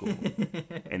go to school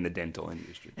in the dental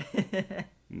industry.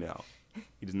 No.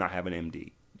 He does not have an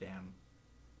MD. Damn.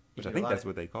 Which I think that's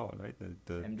what they call it, right?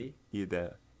 The MD? Yeah,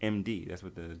 the MD. That's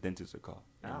what the dentists are called.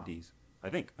 Oh. MDs. I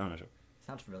think. I'm not sure.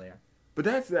 Sounds familiar. But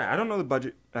that's that. I don't know the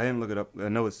budget. I didn't look it up. I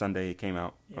know it's Sunday. It came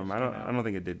out. Yeah, I don't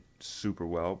think it did super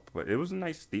well, but it was a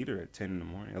nice theater at 10 in the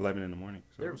morning, 11 in the morning.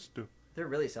 So it was still. They're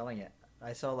really selling it.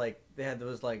 I saw like they had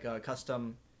those like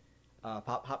custom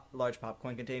large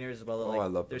popcorn containers as well. Like, I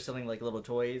love they're those. selling like little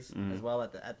toys as well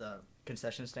at the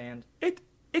concession stand.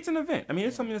 It's an event. I mean,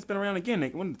 it's something that's been around again.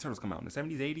 Like, when did the Turtles come out? In the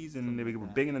 70s, 80s, and they were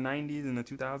big in the 90s and the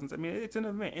 2000s. I mean, it's an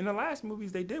event. In the last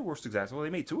movies they did were successful. They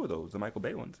made 2 of those, the Michael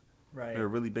Bay ones. Right. They were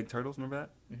really big turtles. Remember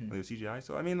that? Mm-hmm. They were CGI.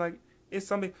 So I mean, like, it's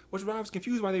something. Which I was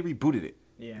confused why they rebooted it.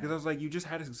 Yeah. Because I was like, you just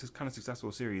had a kind of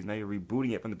successful series. Now you're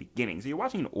rebooting it from the beginning. So you're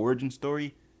watching an origin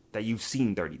story that you've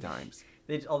seen 30 times.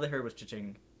 All they heard was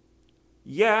cha-ching.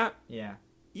 Yeah. Yeah.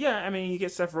 Yeah, I mean, you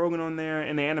get Seth Rogen on there,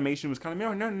 and the animation was kind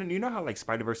of, you know how, like,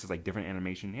 Spider-Verse is, like, different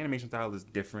animation? The animation style is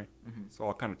different. Mm-hmm. It's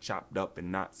all kind of chopped up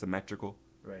and not symmetrical.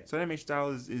 Right. So the animation style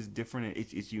is different, and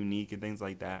it's unique and things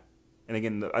like that. And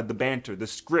again, the banter, the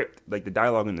script, like, the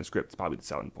dialogue in the script is probably the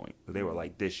selling point. Because they were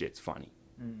like, this shit's funny.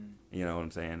 Mm. You know what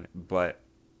I'm saying? But,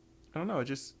 I don't know,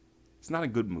 it's not a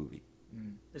good movie.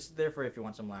 Mm. It's there for if you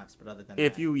want some laughs, but other than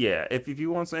If that. you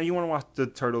want some, you want to watch the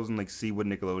Turtles and, like, see what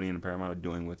Nickelodeon and Paramount are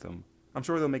doing with them. I'm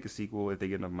sure they'll make a sequel if they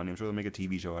get enough money. I'm sure they'll make a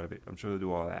TV show out of it. I'm sure they'll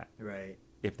do all that. Right.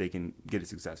 If they can get it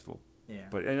successful. Yeah.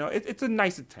 But, you know, it's a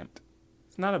nice attempt.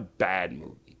 It's not a bad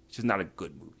movie. It's just not a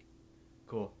good movie.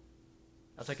 Cool.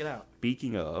 I'll check it out.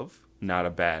 Speaking of not a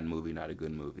bad movie, not a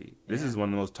good movie. This is one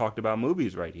of the most talked about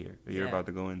movies right here that you're about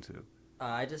to go into.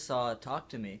 I just saw Talk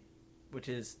to Me, which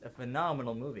is a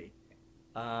phenomenal movie.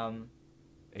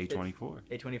 A24.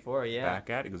 A24, yeah. Back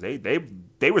at it. Because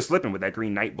they were slipping with that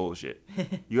Green Knight bullshit.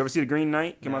 You ever see The Green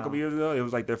Knight? Came out a couple years ago. It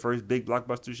was like their first big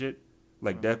blockbuster shit.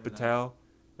 Like Dev Patel.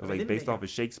 It was like based off of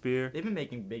Shakespeare. They've been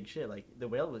making big shit. Like The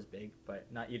Whale was big, but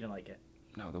you didn't like it.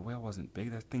 No, The Whale wasn't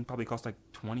big. That thing probably cost like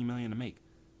 $20 million to make.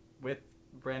 With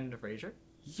Brendan Fraser?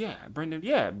 Yeah, Brendan.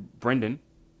 Yeah, Brendan.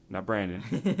 Not Brandon.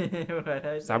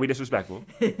 It's not be disrespectful.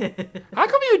 How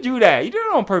come you do that? You do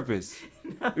it on purpose.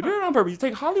 No. You do it on purpose. You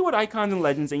take Hollywood icons and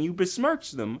legends and you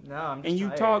besmirch them. No, I'm just And you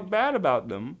tired. talk bad about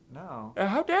them. No.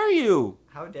 How dare you?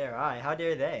 How dare I? How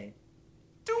dare they?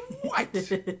 Do what?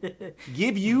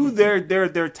 Give you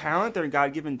their talent, their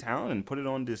God-given talent, and put it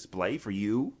on display for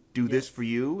you. Do this for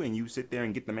you, and you sit there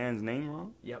and get the man's name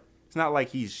wrong? Yep. It's not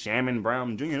like he's Shaman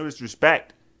Brown Jr. No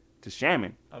disrespect to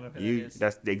Shaman. I don't know who that is.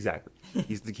 That's exactly.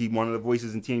 He's one of the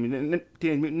voices in Teenage Mutant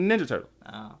Ninja Turtles.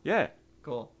 Oh. Yeah.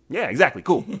 Cool. Yeah, exactly.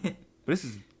 Cool. But this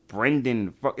is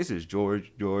Brendan. This is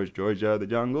George of the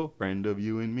Jungle, friend of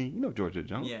you and me. You know George of the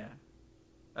Jungle. Yeah.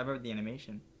 I remember the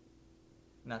animation,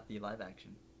 not the live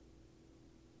action.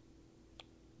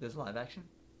 There's live action?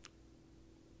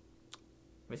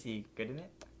 Was he good in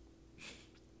it?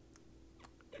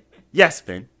 Yes,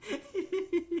 Finn.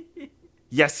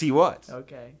 Yes, he was.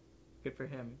 Okay. Good for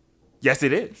him. Yes,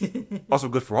 it is. Also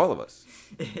good for all of us.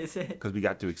 Is it? Because we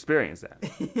got to experience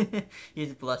that.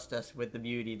 He's blessed us with the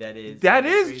beauty that is. That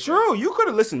is true. You could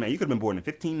have listened, man. You could have been born in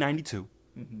 1592.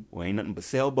 Mm-hmm. Where ain't nothing but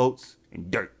sailboats and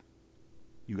dirt.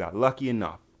 You got lucky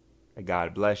enough that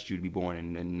God blessed you to be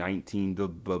born in 19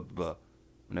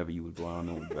 whenever you was born. I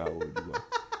don't know what you were.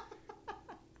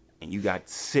 And you got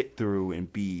to sit through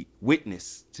and be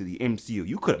witness to the MCU.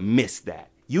 You could have missed that.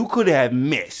 You could have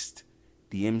missed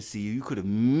the MCU. You could have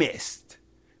missed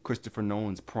Christopher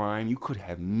Nolan's Prime. You could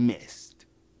have missed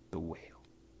The Whale.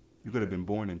 You could have been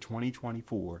born in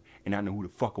 2024 and not know who the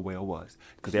fuck a whale was.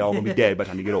 Because they all going to be dead by the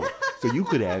time you get older. So you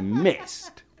could have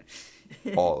missed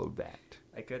all of that.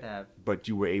 I could have. But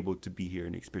you were able to be here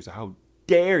and experience. So how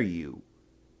dare you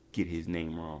get his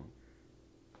name wrong?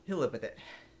 He'll live with it.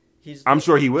 I'm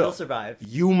sure he will. He'll survive.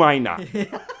 You might not.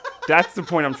 That's the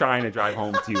point I'm trying to drive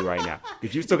home to you right now.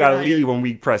 Because you still got to leave when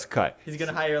we press cut. He's going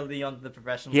to hire Leon, the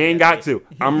professional. He ain't got to.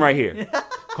 I'm right here.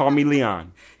 Call me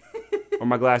Leon. Or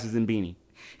my glasses and beanie.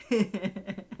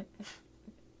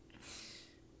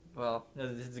 Well,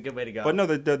 this is a good way to go. But no,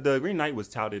 the Green Knight was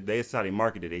touted. They decided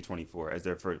marketed A24 as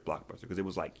their first blockbuster because it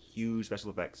was like huge special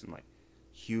effects and like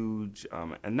huge,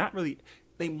 and not really.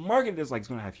 They marketed it as like it's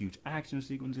gonna have huge action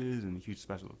sequences and huge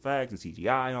special effects and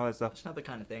CGI and all that stuff. It's not the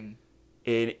kind of thing.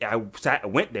 And I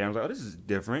went there and I was like, oh, this is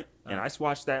different. And I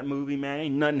watched that movie, man.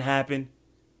 Ain't nothing happened.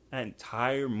 That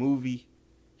entire movie.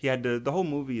 He had the whole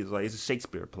movie is like, it's a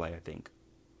Shakespeare play, I think.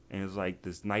 And it's like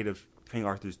this knight of King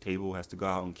Arthur's table has to go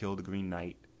out and kill the Green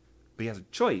Knight. But he has a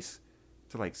choice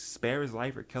to like spare his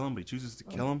life or kill him, but he chooses to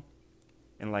kill him.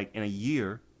 And like in a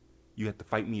year, you have to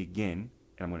fight me again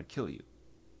and I'm going to kill you.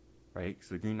 Right?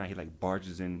 So the Green Knight, he like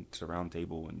barges into the round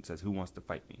table and says, who wants to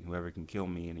fight me? Whoever can kill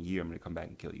me in a year, I'm going to come back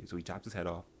and kill you. So he chops his head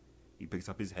off. He picks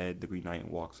up his head, the Green Knight, and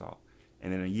walks off.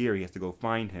 And in a year, he has to go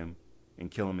find him and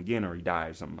kill him again or he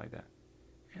dies, something like that.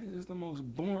 And this is the most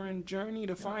boring journey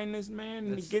to find this man.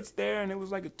 And he gets there and it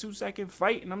was like a 2-second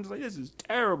fight. And I'm just like, this is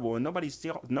terrible. And nobody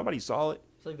saw it.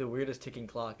 It's like the weirdest ticking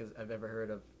clock I've ever heard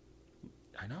of.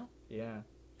 I know. Yeah.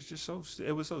 It's just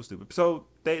it was so stupid. So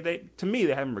they to me,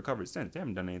 they haven't recovered since. They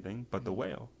haven't done anything but The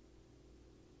Whale.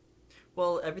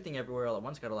 Well, Everything Everywhere All at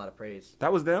Once got a lot of praise.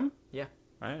 That was them? Yeah.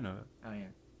 I didn't know that. Oh, yeah.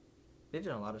 They've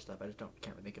done a lot of stuff. I just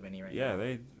can't think of any right now. I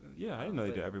didn't know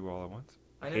they did Everywhere All at Once.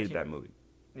 I hated that movie.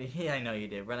 Yeah, I know you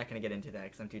did. We're not going to get into that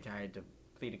because I'm too tired to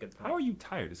plead a good point. How are you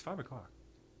tired? It's 5 o'clock.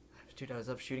 Dude, I was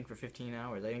up shooting for 15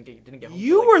 hours. I didn't get home.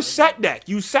 You were set deck.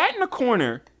 You sat in a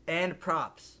corner. And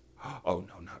props. Oh,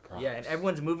 no, not props. Yeah, and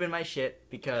everyone's moving my shit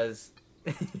because...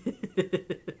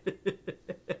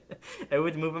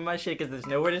 everyone's moving my shit because there's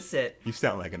nowhere to sit. You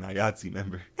sound like an IATSE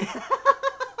member.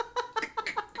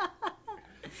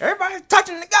 Everybody's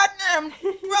touching the goddamn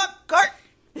prop cart.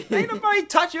 Ain't nobody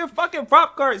touch your fucking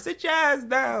prop cart. Sit your ass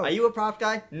down. Are you a prop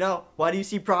guy? No. Why do you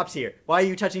see props here? Why are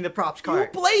you touching the props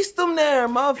cart? You placed them there,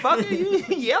 motherfucker. You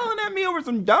yelling at me over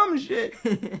some dumb shit.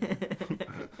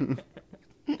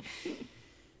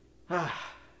 A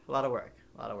lot of work.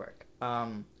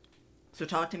 So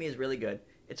Talk to Me is really good.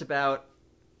 It's about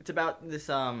this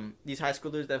these high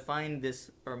schoolers that find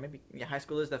this, or maybe high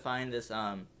schoolers that find this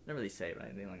I don't really say it, but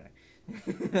anything like that.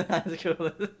 High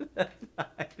schoolers that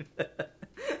find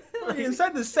you said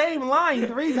the same line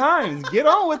 3 times. Get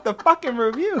on with the fucking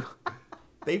review.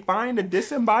 They find a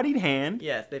disembodied hand.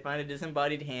 Yes, they find a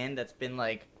disembodied hand that's been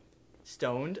like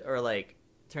stoned or like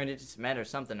turned into cement or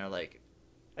something, or like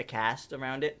a cast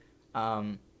around it.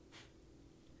 You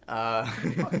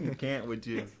can't with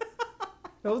you.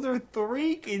 Those are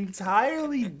 3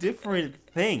 entirely different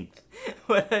things.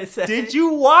 What I said? Did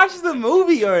you watch the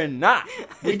movie or not?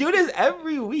 We do this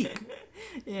every week.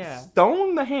 Yeah.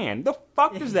 Stone the hand. The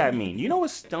fuck does that mean? You know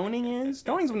what stoning is?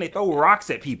 Stoning is when they throw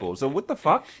rocks at people. So what the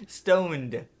fuck?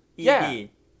 Stoned. ED. Yeah.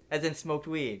 As in smoked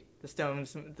weed. The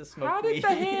smoked weed. How did the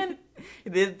hand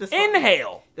the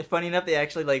inhale? Funny enough, they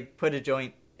actually like put a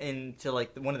joint into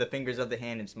like one of the fingers of the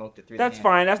hand and smoked it through That's the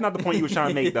hand. fine. That's not the point you were trying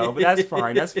to make though, but that's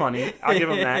fine. That's funny. I'll give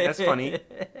him that. That's funny.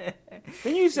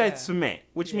 Then you said cement,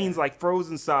 which means like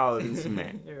frozen solid in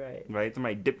cement. You're right. Right?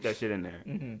 Somebody dipped that shit in there.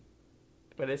 Mm-hmm.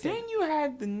 But then you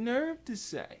had the nerve to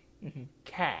say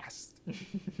cast.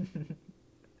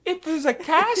 If there's a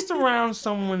cast around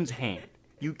someone's hand,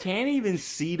 you can't even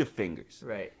see the fingers.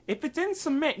 Right. If it's in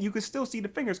cement, you could still see the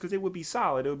fingers because it would be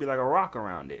solid. It would be like a rock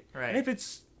around it. Right. And if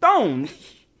it's stoned,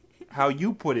 how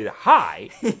you put it high,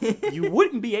 you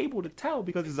wouldn't be able to tell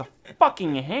because it's a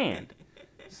fucking hand.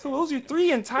 So those are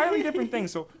 3 entirely different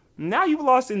things. So now you've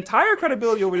lost entire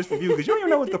credibility over this review because you don't even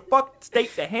know what the fuck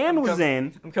state the hand was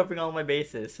in. I'm covering all my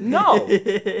bases. No.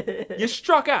 You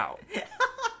struck out.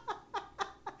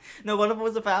 No, one of them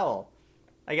was a foul.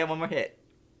 I got one more hit.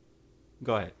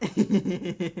 Go ahead.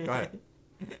 Go ahead.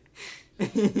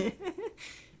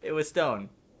 It was stone.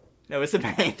 No, it was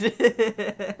cement.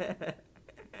 It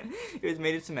was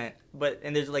made of cement.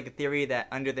 And there's like a theory that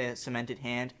under the cemented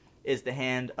hand is the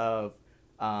hand of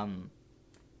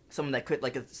someone that could,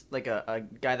 like a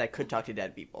guy that could talk to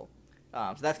dead people.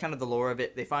 So that's kind of the lore of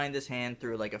it. They find this hand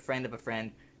through like a friend of a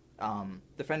friend.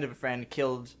 The friend of a friend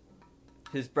killed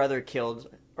his brother,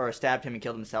 or stabbed him and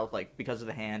killed himself, like because of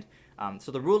the hand.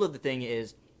 So the rule of the thing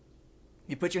is,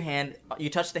 you put your hand, you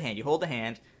touch the hand, you hold the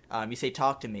hand, you say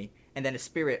 "talk to me," and then a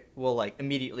spirit will like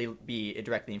immediately be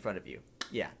directly in front of you.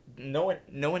 Yeah, no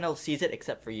one else sees it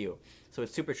except for you. So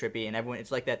it's super trippy, and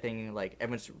it's like that thing, like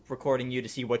everyone's recording you to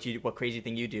see what crazy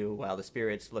thing you do while the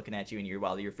spirit's looking at you and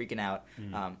while you're freaking out.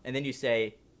 And then you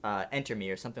say "enter me"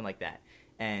 or something like that,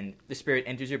 and the spirit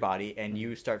enters your body, and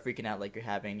you start freaking out like you're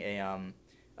having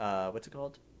a what's it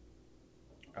called?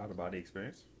 Out of body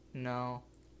experience. No.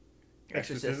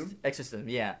 Exorcism.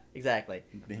 Yeah, exactly.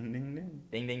 Ding ding ding.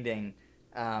 Ding ding ding.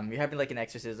 You're having like an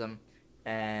exorcism,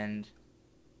 and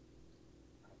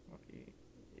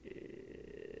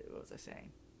what was I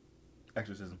saying?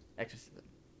 Exorcism. Exorcism.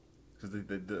 Because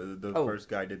the Oh. first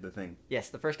guy did the thing. Yes,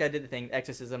 the first guy did the thing,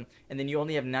 exorcism, and then you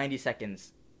only have 90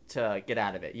 seconds to get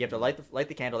out of it. You have to light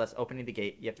the candle that's opening the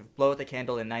gate. You have to blow out the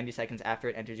candle in 90 seconds after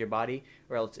it enters your body,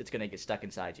 or else it's gonna get stuck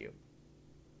inside you.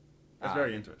 That's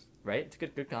very interesting. Right? It's a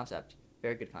good concept.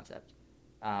 Very good concept.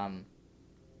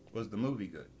 Was the movie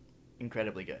good?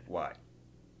 Incredibly good. Why?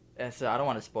 So I don't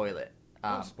want to spoil it.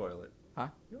 Don't spoil it. Huh?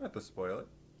 You don't have to spoil it.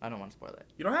 I don't want to spoil it.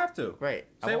 You don't have to. Right.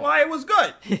 Say why it was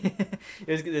good.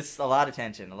 There's a lot of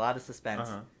tension, a lot of suspense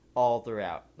all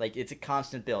throughout. Like, it's a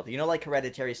constant build. You know, like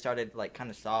Hereditary started like kind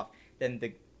of soft, then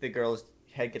the girl's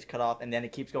head gets cut off, and then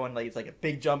it keeps going. Like, it's like a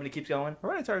big jump, and it keeps going.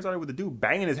 Hereditary started with the dude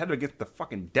banging his head against the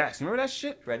fucking desk. Remember that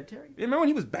shit? Hereditary? You remember when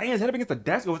he was banging his head up against the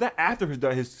desk, or was that after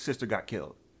his sister got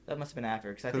killed? That must have been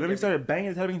after. Because then he started banging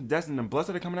his head against the desk, and then blood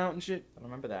started coming out and shit. I don't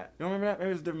remember that. You don't remember that?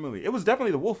 Maybe it was a different movie. It was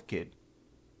definitely the Wolf Kid.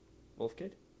 Wolf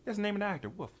Kid? That's the name of the actor,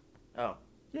 Wolf. Oh.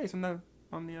 Yeah, he's on the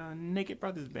Naked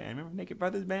Brothers band. Remember Naked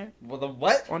Brothers band? Well, the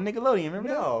what? On Nickelodeon, remember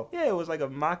No. that? Yeah, it was like a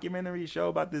mockumentary show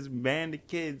about this band of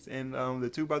kids, and the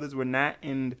two brothers were Nat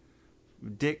and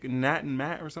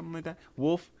Matt or something like that.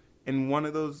 Wolf, and one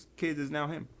of those kids is now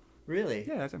him. Really?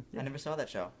 Yeah, that's him. Yeah. I never saw that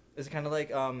show. Is it kind of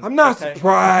like I'm not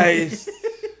surprised.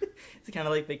 Is it kind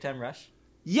of like Big Time Rush?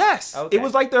 Yes, Okay. it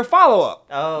was like their follow-up.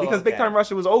 Oh, because Big okay. Time Rush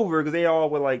was over because they all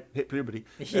were like hit puberty,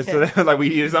 Yeah. and so they was like we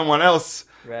needed someone else,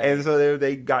 Right. and so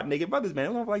they got Naked Brothers band. It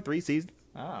was on for like 3 seasons.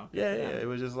 Oh. Yeah, it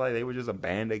was just like they were just a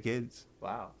band of kids.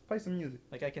 Wow. Play some music.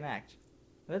 Like I can act.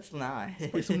 That's not.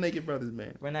 Play some Naked Brothers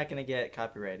band. We're not gonna get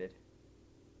copyrighted.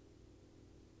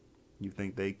 You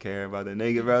think they care about the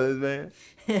Naked Brothers band?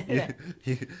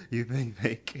 you think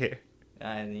they care?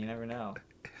 You never know.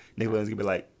 Nickelodeon's gonna be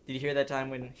like, Did you hear that time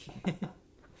when?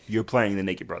 you're playing the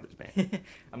Naked Brothers band.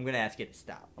 I'm gonna ask you to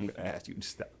stop. I'm gonna ask you to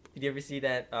stop. Did you ever see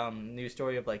that news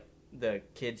story of like the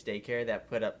kids' daycare that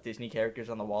put up Disney characters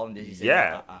on the wall and Disney said,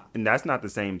 Yeah, and that's not the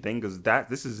same thing because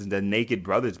this is the Naked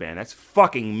Brothers band. That's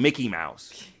fucking Mickey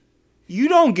Mouse. You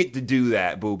don't get to do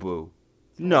that, boo boo.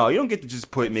 No, you don't get to just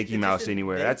put Mickey it's Mouse just a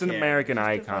anywhere. That's an daycare. American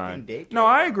It's just a icon. fucking daycare, No,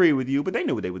 I bro. agree with you, but they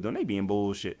knew what they were doing. They being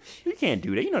bullshit. You can't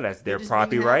do that. You know that's their They're just being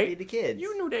happy, copyright. the kids.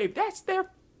 You knew that's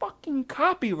their fucking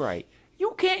copyright.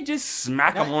 You can't just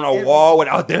smack Not them on a every- wall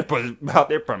without their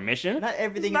permission. Not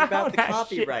everything That's is not about how the that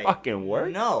copyright. Shit fucking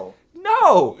works. No.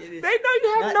 No, It they is- know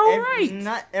you have Not no ev- right.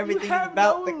 Not everything you is have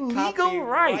about no the legal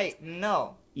copyright. right.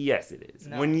 No. Yes, it is.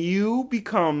 No. When you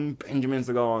become Benjamin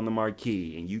Segal on the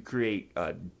marquee and you create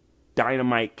a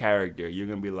dynamite character, you're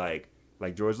gonna be like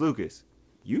George Lucas.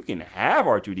 You can have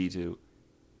R2D2,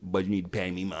 but you need to pay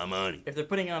me my money. If they're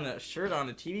putting on a shirt on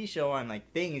a TV show on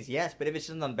like things, yes. But if it's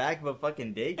just on the back of a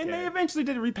fucking daycare, And they eventually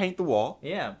did repaint the wall.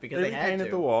 yeah, because They they had repainted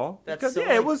to. the wall. That's because so, it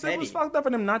like, was petty. fucked up for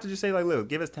them not to just say like, look,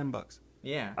 give us $10.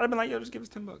 Yeah. I'd have been like, yo, just give us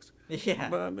 $10. Yeah.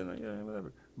 But I've been like, yeah,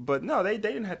 whatever. But no, they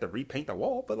didn't have to repaint the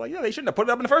wall. But like, yeah, they shouldn't have put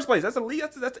it up in the first place. That's illegal.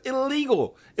 That's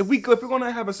illegal. If we're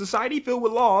gonna have a society filled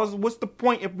with laws, what's the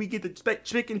point if we get to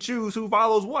pick and choose who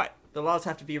follows what? The laws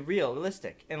have to be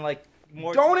realistic and like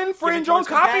more. Don't infringe geared on towards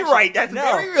compassion. copyright. That's No.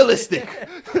 very realistic.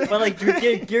 But like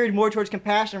geared more towards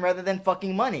compassion rather than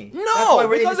fucking money. No, That's why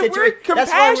we're in because the if we're That's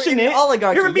why we're in compassionate, the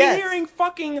oligarchy. you're gonna be yes. hearing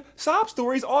fucking sob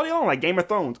stories all day long, like Game of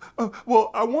Thrones.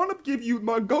 Well, I want to give you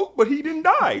my goat, but he didn't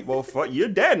die. Well, fuck, you're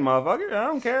dead, motherfucker. I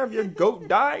don't care if your goat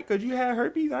died because you had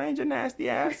herpes. I ain't your nasty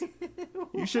ass.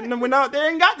 You shouldn't have went out there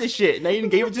and got this shit. And they even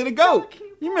gave it to the goat.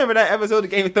 You remember that episode of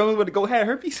Game of Thrones where the goat had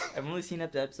herpes? I've only seen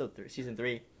up to season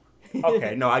 3.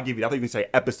 Okay, no, I give you that. I thought you were going to say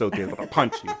episode 3, but I'll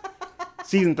punch you.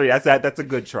 Season 3, that's a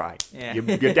good try. Yeah.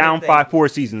 You're down 4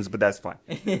 seasons, but that's fine.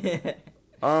 The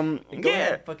goat Yeah.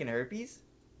 had fucking herpes.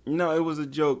 No, it was a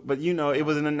joke, but it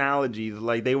was an analogy.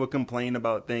 Like they were complaining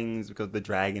about things because the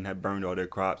dragon had burned all their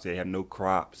crops. They had no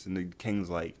crops, and the king's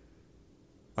like,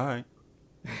 "All right,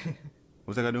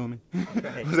 what's that got to do with me?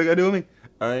 Right. What's that got to do with me?"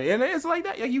 And it's like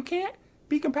that. Like, you can't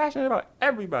be compassionate about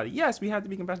everybody. Yes, we have to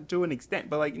be compassionate to an extent,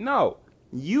 but like, no,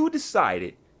 you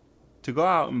decided to go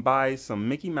out and buy some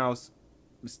Mickey Mouse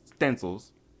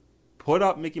stencils, put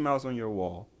up Mickey Mouse on your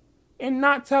wall, and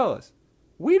not tell us.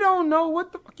 We don't know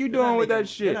what the fuck you're doing with that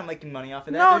shit. You're not making money off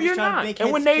of that. No, They're just you're trying to not. make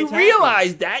And when kids they happy.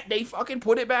 realized that, they fucking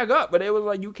put it back up. But it was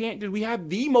like, you can't do. We have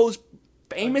the most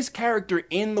famous character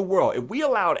in the world. If we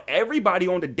allowed everybody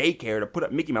on the daycare to put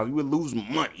up Mickey Mouse, we would lose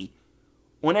money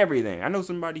on everything. I know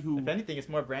somebody who If anything, it's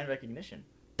more brand recognition.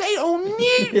 they They don't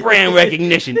need brand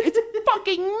recognition. It's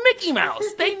fucking Mickey Mouse.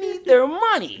 They need their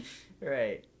money.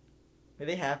 Right.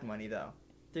 They have money, though.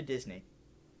 They're Disney.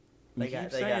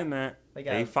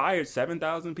 They fired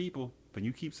 7,000 people. But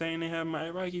you keep saying they have money.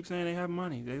 Everybody keeps saying they have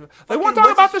money. They want to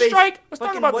talk about the strike. Let's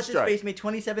talk about the strike. What's his face made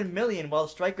 $27 million while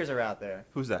strikers are out there.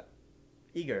 Who's that?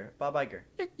 Bob Iger.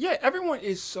 Yeah, everyone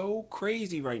is so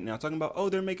crazy right now talking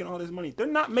about, they're making all this money. They're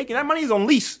not making that money is on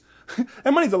lease.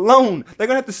 That money's a loan. They're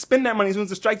gonna have to spend that money as soon as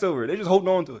the strike's over. They're just holding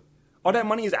on to it. All that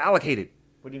money is allocated.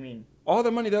 What do you mean? All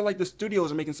the money, they're like the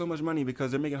studios are making so much money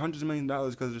because they're making hundreds of millions of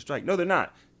dollars because of the strike. No, they're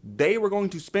not. They were going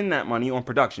to spend that money on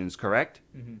productions, correct?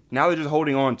 Mm-hmm. Now they're just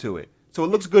holding on to it. So it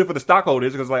looks good for the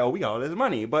stockholders because we got all this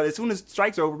money. But as soon as the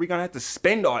strike's over, we're going to have to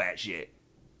spend all that shit.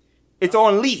 It's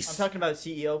on lease. I'm talking about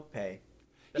CEO pay.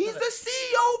 He's the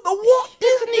CEO of the Walt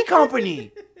Disney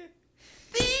Company.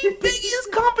 The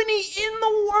biggest company in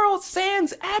the world,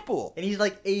 sans Apple. And he's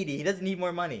like 80. He doesn't need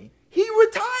more money. He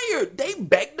retired. They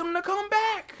begged him to come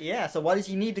back. Yeah, so why does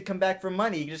he need to come back for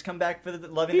money? He can just come back for the loving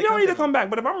the company. He don't need to come back,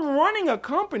 but if I'm running a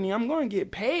company, I'm going to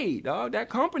get paid, dog. That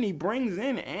company brings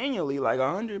in annually like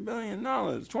 $100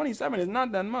 billion. 27 is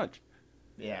not that much.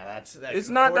 Yeah, that's it's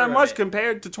not that much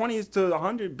compared to 20 to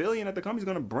 100 billion that the company's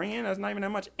going to bring in. That's not even that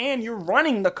much. And you're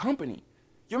running the company.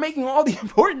 You're making all the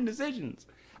important decisions.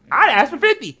 I'd ask for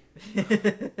 50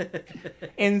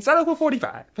 and settle for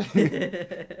 45.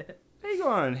 They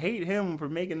gonna hate him for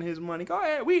making his money. Go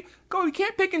ahead, we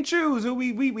can't pick and choose who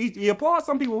we applaud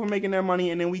some people for making their money,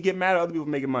 and then we get mad at other people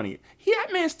for making money. That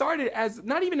man started as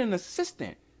not even an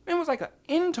assistant. Man was like an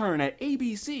intern at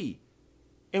ABC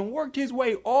and worked his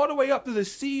way all the way up to the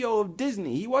CEO of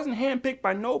Disney. He wasn't handpicked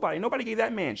by nobody. Nobody gave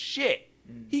that man shit.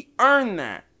 He earned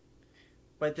that.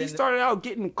 But then he started out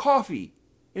getting coffee.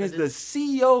 And is the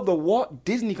CEO of the Walt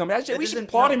Disney Company. We should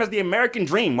applaud him as the American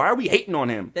dream. Why are we hating on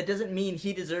him? That doesn't mean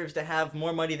he deserves to have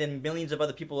more money than millions of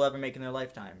other people will ever make in their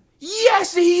lifetime.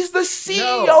 Yes, he's the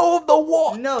CEO of the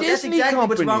Walt Disney Company. No, that's exactly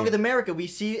what's wrong with America. We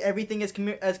see everything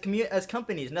as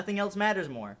companies. Nothing else matters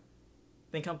more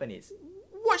than companies.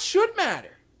 What should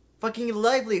matter? Fucking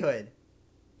livelihood.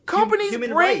 Companies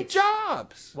bring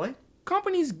jobs. What?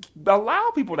 Companies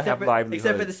allow people to have livelihoods.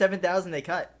 Except for the 7,000 they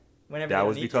cut. That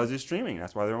was because it's streaming.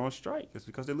 That's why they're on strike. It's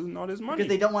because they're losing all this money. Because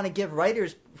they don't want to give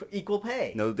writers equal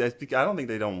pay. No, I don't think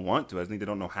they don't want to. I think they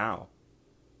don't know how.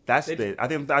 I just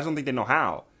don't think they know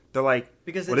how. They're like,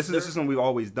 this is the system we've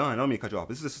always done. I don't mean to cut you off.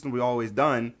 This is the system we've always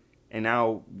done, and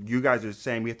now you guys are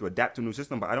saying we have to adapt to a new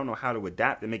system, but I don't know how to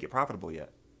adapt and make it profitable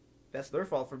yet. That's their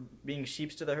fault for being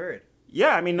sheeps to the herd.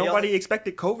 Yeah, I mean, nobody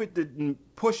expected COVID to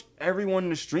push everyone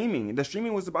to streaming. The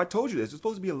streaming was, I told you this, it was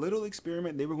supposed to be a little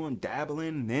experiment. They were going to dabble in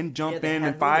and then jump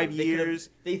in 5 years.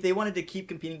 They wanted to keep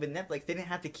competing with Netflix. They didn't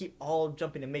have to keep all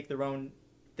jumping to make their own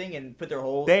thing and put their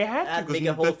whole... They had to. Make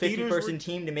a whole 50-person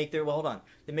team to make their... Well, hold on.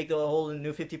 They make the whole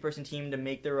new 50-person team to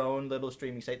make their own little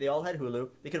streaming site. They all had Hulu.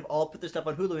 They could have all put their stuff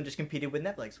on Hulu and just competed with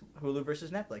Netflix. Hulu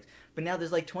versus Netflix. But now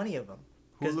there's like 20 of them.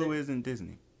 Hulu isn't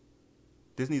Disney.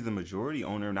 Disney's the majority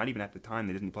owner, not even at the time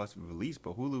the Disney Plus was released,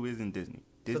 but Hulu isn't Disney.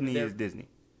 Disney is Disney.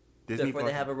 Therefore,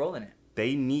 they have a role in it.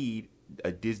 They need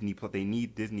a Disney Plus. They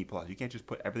need Disney Plus. You can't just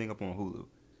put everything up on Hulu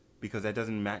because that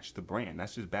doesn't match the brand.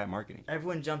 That's just bad marketing.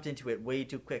 Everyone jumped into it way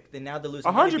too quick. Now they're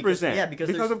losing 100%. Yeah,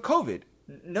 because of COVID.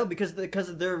 No, because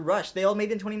of their rush. They all made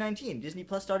it in 2019. Disney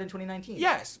Plus started in 2019.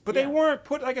 Yes, but they weren't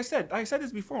put. Like I said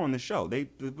this before on the show. The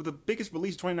biggest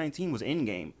release of 2019 was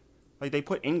Endgame. Like they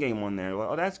put Endgame on there. Like,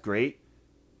 oh, that's great.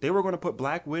 They were going to put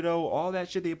Black Widow, all that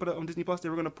shit they put up on Disney Plus. They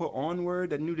were going to put Onward,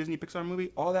 that new Disney Pixar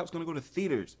movie. All that was going to go to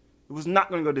theaters. It was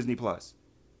not going to go to Disney Plus.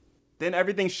 Then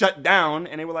everything shut down,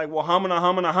 and they were like, well,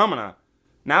 humana.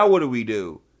 Now what do we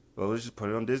do? Well, let's just put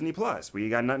it on Disney Plus. We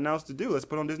got nothing else to do. Let's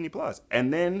put it on Disney Plus.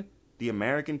 And then the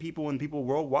American people and people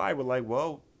worldwide were like,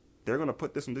 well, they're going to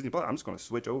put this on Disney Plus. I'm just going to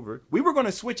switch over. We were going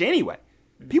to switch anyway.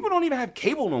 People don't even have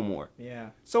cable no more. Yeah.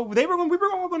 So we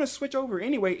were all going to switch over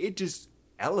anyway. It just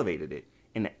elevated it.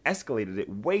 And it escalated it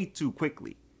way too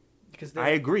quickly.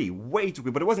 I agree, way too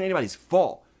quickly. But it wasn't anybody's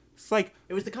fault. It's like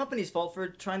it was the company's fault for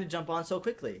trying to jump on so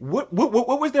quickly. What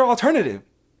was their alternative?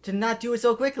 To not do it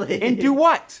so quickly. And do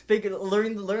what?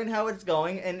 Learn how it's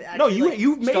going and actually,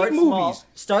 you've made movies. Small,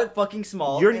 start fucking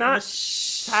small. You're not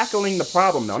tackling the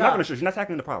problem, though. I'm not going to show you. You're not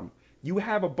tackling the problem. You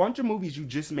have a bunch of movies you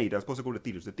just made that are supposed to go to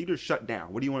theaters. The theaters shut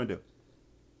down. What do you want to do?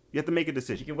 You have to make a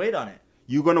decision. You can wait on it.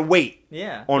 You're going to wait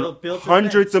on build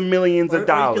hundreds of millions of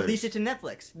dollars. Or you could lease it to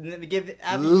Netflix.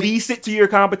 Lease it to your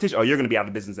competition. Oh, you're going to be out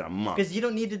of business in a month. Because you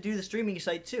don't need to do the streaming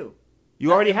site, too.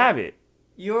 You already have it.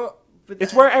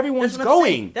 It's where everyone's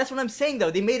going. That's what I'm saying,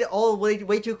 though. They made it all way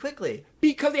too quickly.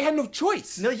 Because they had no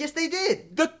choice. No, yes, they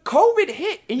did. The COVID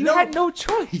hit, and you had no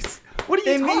choice. What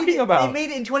are you talking about? They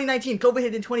made it in 2019. COVID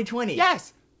hit in 2020.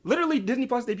 Yes. Literally, Disney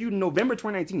Plus debuted in November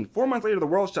 2019. 4 months later, the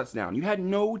world shuts down. You had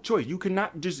no choice. You could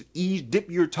not just dip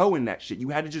your toe in that shit. You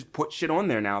had to just put shit on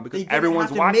there now because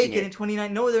everyone's watching it. They didn't have to make it in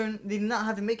 2019. No, they did not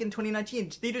have to make it in 2019.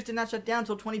 Theaters did not shut down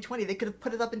until 2020. They could have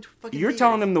put it up in fucking You're theaters.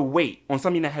 telling them to wait on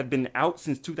something that had been out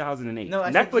since 2008. No,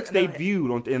 Netflix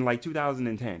debuted in like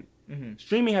 2010. Mm-hmm.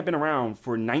 Streaming had been around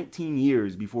for 19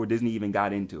 years before Disney even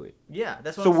got into it. Yeah,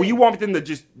 that's what So I'm saying. you want them to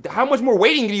just... How much more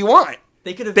waiting do you want?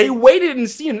 They waited and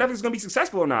see if Netflix is going to be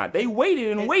successful or not. They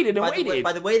waited and waited and waited.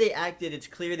 By the way they acted, it's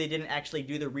clear they didn't actually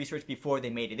do the research before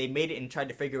they made it. They made it and tried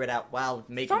to figure it out while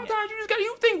making it. Sometimes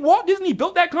you think Walt Disney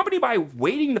built that company by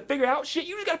waiting to figure out shit?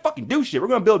 You just got to fucking do shit. We're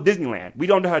going to build Disneyland. We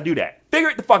don't know how to do that. Figure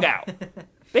it the fuck out.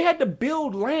 They had to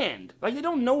build land. Like, they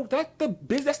don't know. That's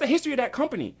the history of that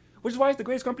company. Which is why it's the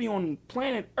greatest company on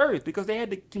planet Earth. Because they had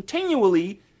to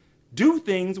continually do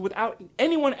things without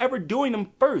anyone ever doing them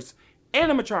first.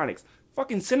 Animatronics.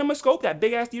 Fucking CinemaScope, that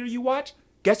big ass theater you watch.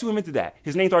 Guess who invented that?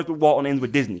 His name starts with Walt and ends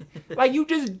with Disney. Like,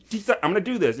 he said, I'm gonna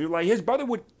do this. And you're like, his brother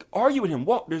would argue with him.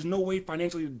 Walt, there's no way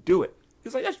financially to do it.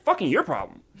 He's like, that's fucking your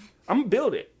problem. I'm gonna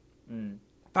build it.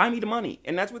 Find me the money.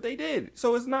 And that's what they did.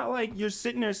 So it's not like you're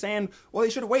sitting there saying, well, they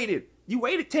should have waited. You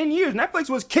waited 10 years. Netflix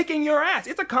was kicking your ass.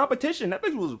 It's a competition.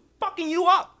 Netflix was fucking you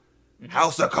up.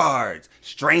 House of Cards,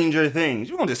 Stranger Things.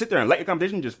 You gonna just sit there and let your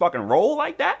competition just fucking roll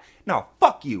like that? No,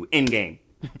 fuck you, Endgame.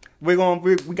 we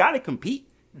gotta compete.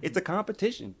 It's a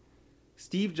competition.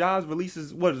 Steve Jobs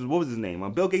releases what was his name?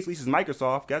 Bill Gates releases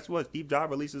Microsoft. Guess what? Steve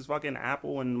Jobs releases fucking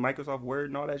Apple and Microsoft Word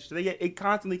and all that shit. It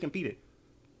constantly competed.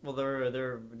 Well,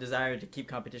 their desire to keep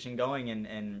competition going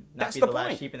and not That's be the the last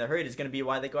point. sheep in the herd is going to be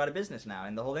why they go out of business now,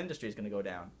 and the whole industry is going to go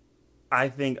down. I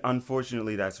think,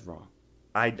 unfortunately, that's wrong.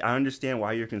 I understand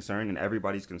why you're concerned, and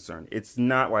everybody's concerned. It's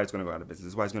not why it's going to go out of business.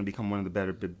 It's why it's going to become one of the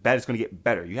better. It's going to get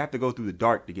better. You have to go through the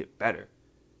dark to get better.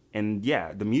 And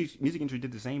yeah, the music industry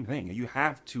did the same thing. You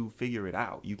have to figure it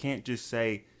out. You can't just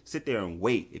sit there and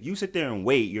wait. If you sit there and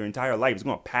wait your entire life, it's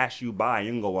going to pass you by. And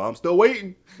you're going to go, well, I'm still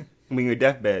waiting. I mean, your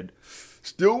deathbed,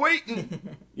 still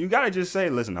waiting. You got to just say,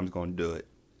 listen, I'm just going to do it.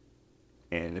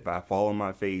 And if I fall on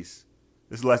my face,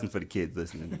 this is a lesson for the kids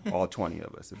listening, all 20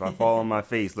 of us. If I fall on my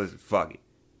face, listen, fuck it.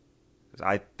 Because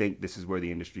I think this is where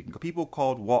the industry can go. People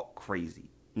called Walt crazy.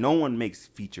 No one makes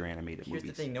feature animated movies.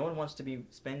 Here's the thing. No one wants to be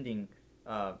spending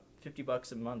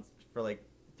 $50 a month for like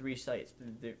 3 sites.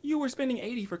 You were spending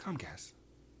 $80 for Comcast.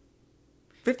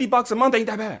 $50 a month ain't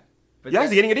that bad. But You're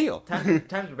actually getting a deal.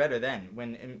 Times were better then,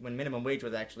 when minimum wage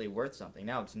was actually worth something.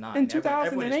 Now it's not. In Everyone is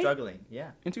 2008? struggling.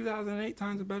 Yeah. In 2008,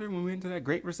 times were better when we went into that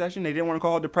Great Recession. They didn't want to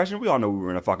call it depression. We all know we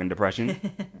were in a fucking depression.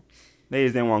 They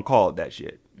just didn't want to call it that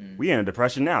shit. We in a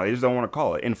depression now. They just don't want to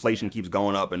call it. Inflation keeps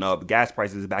going up and up. Gas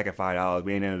prices is back at $5.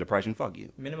 We ain't in a depression. Fuck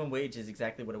you. Minimum wage is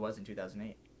exactly what it was in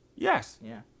 2008. Yes.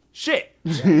 Yeah. Shit.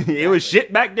 Yeah, exactly. It was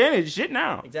shit back then. It's shit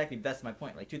now. Exactly. That's my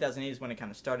point. Like 2008 is when it kind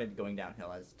of started going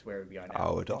downhill as to where we are now.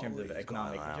 Oh, it in terms of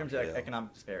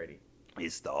economic disparity.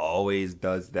 It always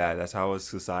does that. That's how a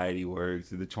society works.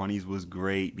 The 20s was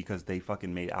great because they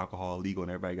fucking made alcohol illegal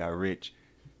and everybody got rich.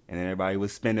 And then everybody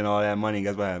was spending all that money. And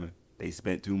guess what happened? They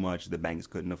spent too much. The banks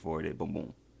couldn't afford it. Boom,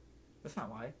 boom. That's not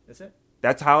why, is it?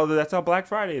 That's how Black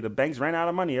Friday. The banks ran out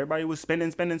of money. Everybody was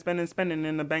spending.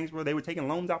 And the banks they were taking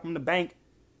loans out from the bank.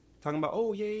 Talking about,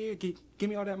 oh, yeah, give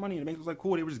me all that money. And the bank was like,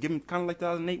 cool. They were just giving, kind of like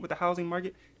 2008 with the housing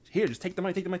market. Here, just take the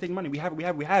money. We have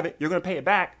it. You're going to pay it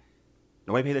back.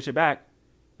 Nobody paid that shit back.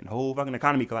 And the whole fucking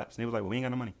economy collapsed. And they was like, well, we ain't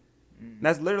got no money. And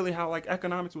that's literally how, like,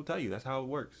 economics will tell you. That's how it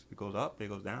works. It goes up, it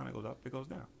goes down, it goes up, it goes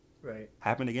down. Right.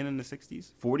 Happened again in the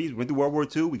 60s, 40s. Went through World War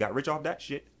II. We got rich off that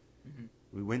shit. Mm-hmm.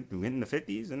 We went in the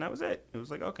 50s, and that was it. It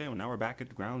was like, okay, well, now we're back at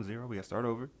the ground zero. We got to start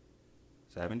over.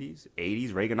 70s,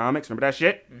 80s, Reaganomics. Remember that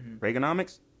shit? Mm-hmm.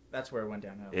 Reaganomics? That's where it went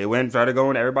downhill. It went, started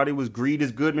going, everybody was greed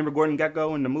is good. Remember Gordon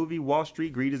Gekko in the movie Wall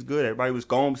Street? Greed is good. Everybody was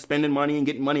going, spending money and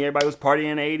getting money. Everybody was partying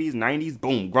in the 80s, 90s.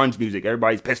 Boom, grunge music.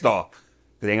 Everybody's pissed off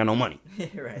because they ain't got no money.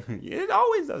 Right. It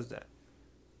always does that.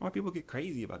 Why people get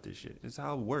crazy about this shit? It's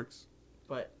how it works.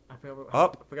 But I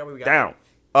forgot where we got down,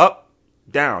 up,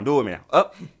 down. Do it with me now.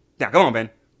 Up, down. Come on, Ben.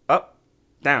 Up,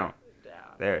 down.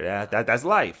 There, that's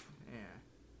life.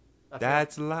 Yeah.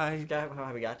 That's life. I forgot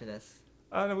how we got to this.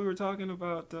 We were talking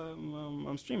about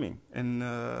streaming, and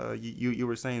you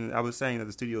were saying, I was saying that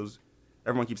the studios,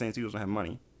 everyone keeps saying studios don't have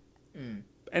money,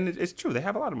 and it's true, they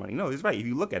have a lot of money. No, it's right. If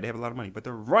you look at it, they have a lot of money, but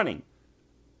they're running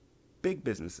big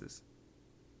businesses,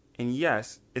 and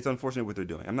yes, it's unfortunate what they're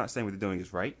doing. I'm not saying what they're doing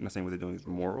is right. I'm not saying what they're doing is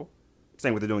moral. I'm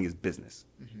saying what they're doing is business,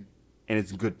 and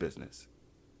it's good business.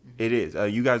 It is.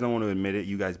 You guys don't want to admit it.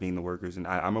 You guys being the workers, and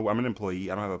I'm an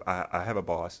employee. I have a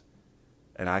boss.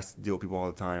 and I deal with people all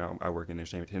the time. I work in the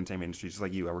entertainment industry, just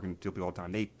like you. I work in deal with people all the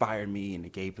time. They fired me and they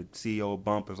gave the CEO a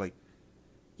bump. It was like,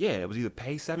 yeah, it was either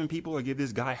pay 7 people or give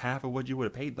this guy half of what you would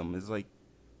have paid them. It's like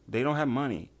they don't have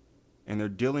money, and they're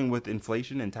dealing with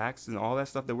inflation and tax and all that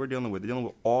stuff that we're dealing with. They're dealing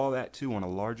with all that too on a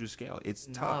larger scale. It's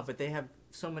tough. No, but they have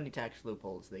so many tax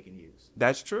loopholes they can use.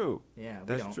 That's true. Yeah,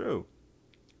 that's true.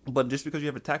 But just because you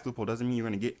have a tax loophole doesn't mean you're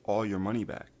going to get all your money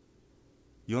back.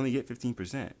 You only get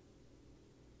 15%.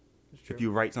 If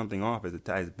you write something off as a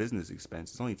business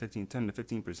expense, it's only 10 to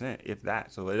 15%, if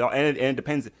that. So it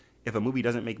depends. If a movie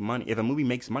doesn't make money, if a movie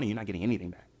makes money, you're not getting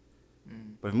anything back.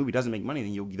 But if a movie doesn't make money,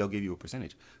 then they'll give you a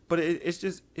percentage. But it's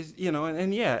your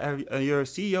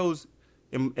CEO's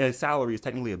salary is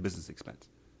technically a business expense,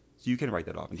 so you can write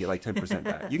that off and get like 10%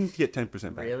 back. You can get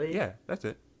 10% back. Really? Yeah, that's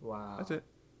it. Wow. That's it.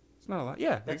 It's not a lot.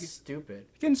 Yeah. That's stupid.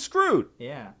 You're getting screwed.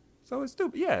 Yeah. So it's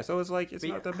stupid. Yeah. So it's like it's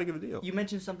not that big of a deal. You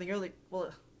mentioned something earlier. Well,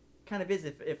 it kind of is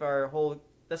if our whole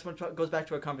that's what goes back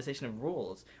to our conversation of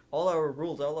rules. All our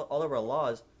rules, all of our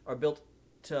laws are built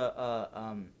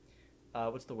to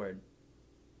what's the word?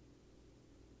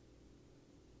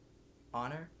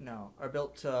 Honor? No, are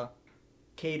built to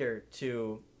cater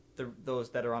to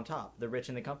those that are on top, the rich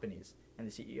and the companies and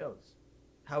the CEOs.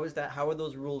 How is that? How are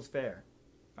those rules fair?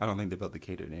 I don't think they're built to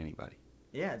cater to anybody.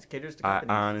 Yeah, it caters to companies.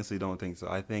 I honestly don't think so.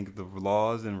 I think the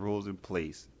laws and rules in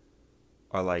place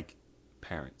are like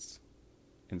parents.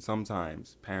 And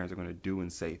sometimes parents are going to do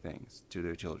and say things to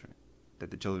their children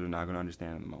that the children are not going to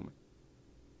understand in the moment.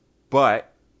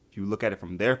 But if you look at it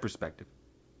from their perspective,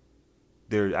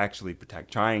 they're actually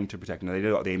trying to protect.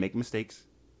 Now, they make mistakes.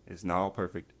 It's not all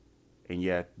perfect. And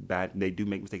yeah, they do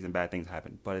make mistakes and bad things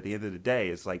happen. But at the end of the day,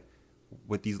 it's like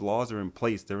with these laws are in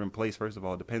place, they're in place, first of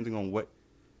all, depending on what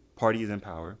party is in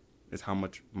power, is how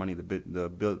much money the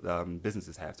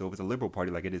businesses have. So if it's a liberal party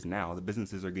like it is now, the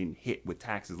businesses are getting hit with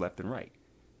taxes left and right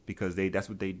because that's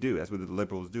what they do. That's what the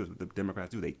liberals do. That's what the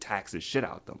Democrats do. They tax the shit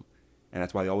out them. And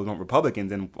that's why they always want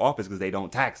Republicans in office because they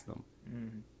don't tax them.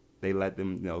 Mm-hmm. They let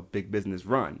them, big business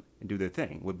run and do their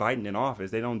thing. With Biden in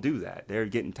office, they don't do that. They're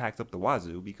getting taxed up the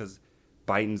wazoo because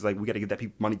Biden's like, we got to give that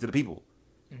money to the people.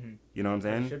 Mm-hmm. You know what I'm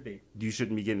saying? It should be. You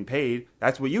shouldn't be getting paid.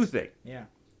 That's what you think. Yeah.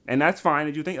 And that's fine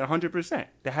that you think 100%.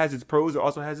 That has its pros. It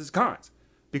also has its cons.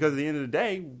 Because at the end of the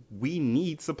day, we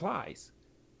need supplies.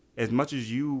 As much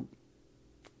as you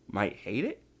might hate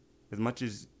it, as much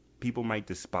as people might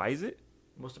despise it.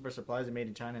 Most of our supplies are made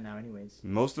in China now anyways.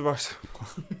 Most of our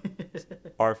supplies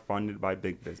are funded by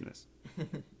big business.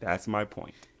 That's my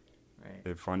point. Right.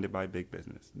 They're funded by big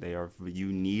business.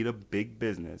 You need a big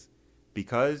business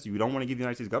because you don't want to give the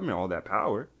United States government all that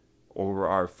power over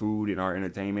our food and our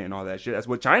entertainment and all that shit. That's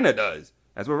what China does.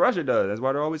 That's what Russia does. That's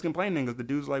why they're always complaining because the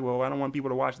dude's like, well, I don't want people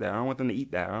to watch that. I don't want them to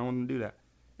eat that. I don't want them to do that.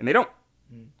 And they don't.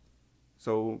 Mm.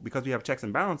 So because we have checks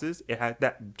and balances,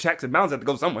 checks and balances have to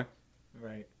go somewhere.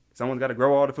 Right. Someone's got to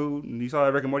grow all the food. And you saw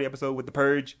that Rick and Morty episode with the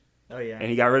purge. Oh, yeah. And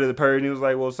he got rid of the purge and he was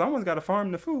like, well, someone's got to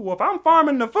farm the food. Well, if I'm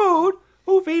farming the food,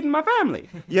 who feeding my family?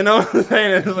 You know what I'm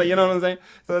saying? It's like, you know what I'm saying?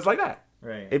 So it's like that.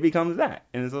 Right. It becomes that.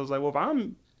 And so it's like, well, if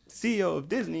I'm CEO of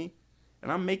Disney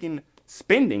and I'm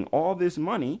spending all this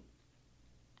money,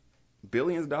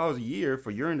 billions of dollars a year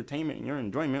for your entertainment and your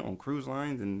enjoyment on cruise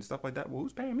lines and stuff like that, well,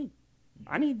 who's paying me?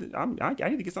 I need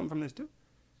to get something from this too.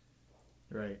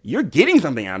 Right. You're getting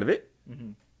something out of it.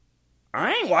 Mm-hmm.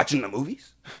 I ain't watching the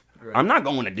movies. Right. I'm not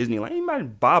going to Disneyland. Anybody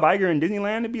Bob Iger in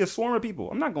Disneyland, it'd be a swarm of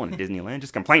people. I'm not going to Disneyland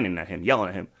just complaining at him, yelling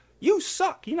at him. You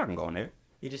suck. You're not going to go in there.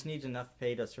 He just needs enough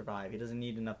pay to survive. He doesn't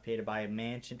need enough pay to buy a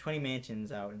mansion, 20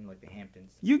 mansions out in the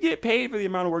Hamptons. You get paid for the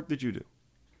amount of work that you do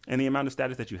and the amount of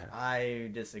status that you have. I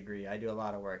disagree. I do a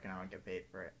lot of work and I don't get paid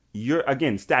for it.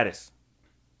 Again, status.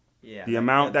 Yeah. The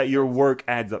amount that your work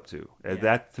adds up to. Yeah.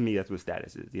 That, to me, that's what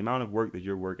status is. The amount of work that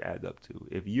your work adds up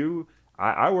to.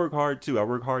 I work hard too. I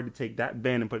work hard to take that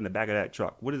bin and put it in the back of that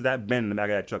truck. What does that bin in the back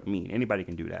of that truck mean? Anybody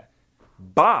can do that.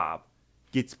 Bob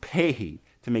gets paid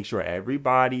to make sure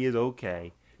everybody is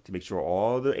okay, to make sure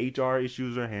all the HR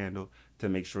issues are handled, to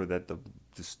make sure that the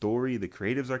story, the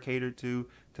creatives are catered to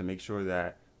make sure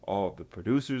that all of the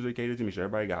producers are catered to, make sure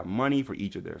everybody got money for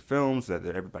each of their films, that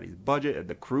everybody's budget, that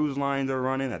the cruise lines are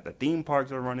running, that the theme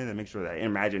parks are running, to make sure that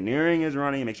Imagineering is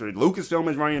running, make sure that Lucasfilm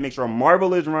is running, to make sure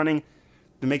Marvel is running,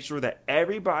 to make sure that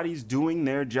everybody's doing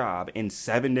their job in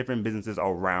 7 different businesses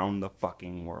around the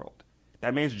fucking world.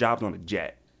 That man's job's on a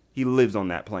jet. He lives on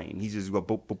that plane. He's just go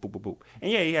boop, boop, boop, boop, boop.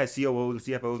 And yeah, he has COOs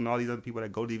and CFOs and all these other people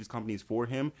that go to these companies for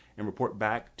him and report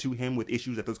back to him with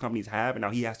issues that those companies have, and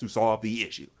now he has to solve the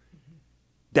issue. Mm-hmm.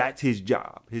 That's his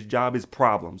job. His job is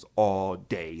problems all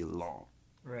day long.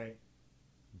 Right.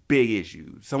 Big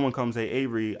issues. Someone comes say,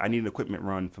 Avery, I need an equipment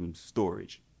run from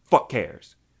storage. fuck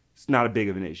cares? It's not a big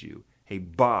of an issue. Hey,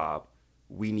 Bob,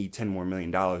 we need $10 more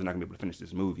million. We're not going to be able to finish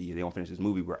this movie. If they don't finish this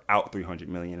movie, we're out $300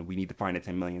 million. We need to find the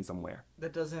 $10 million somewhere.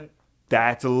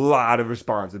 That's a lot of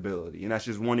responsibility. And that's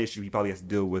just one issue he probably has to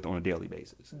deal with on a daily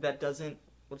basis.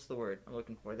 What's the word I'm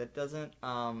looking for? That doesn't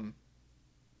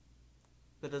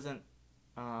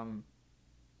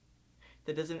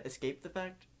escape the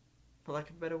fact, for lack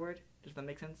of a better word. Does that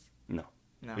make sense? No.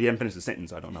 You haven't finished the sentence,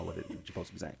 so I don't know what you're supposed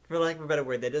to be saying. For lack of a better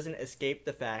word, that doesn't escape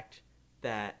the fact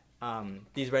that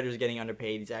these writers are getting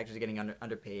underpaid, these actors are getting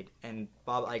underpaid, and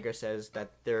Bob Iger says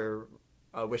that their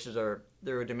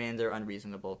demands are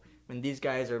unreasonable. When these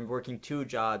guys are working 2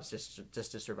 jobs just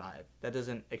to survive, that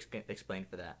doesn't explain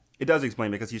for that. It does explain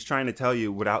because he's trying to tell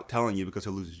you without telling you because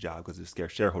he'll lose his job because it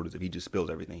scares shareholders if he just spills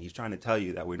everything. He's trying to tell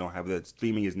you that we don't have that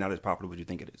streaming is not as profitable as you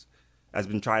think it is. I've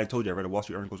been trying to told you, I read a Wall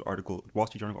Street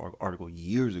Journal article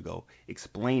years ago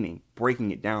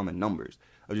breaking it down the numbers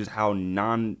of just how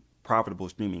non-profitable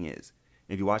streaming is.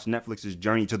 And if you watch Netflix's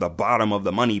journey to the bottom of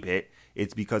the money pit,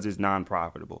 it's because it's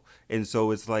non-profitable. And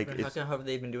so it's like... How have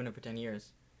they been doing it for 10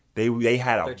 years? They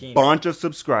had a 13. Bunch of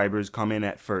subscribers come in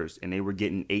at first, and they were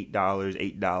getting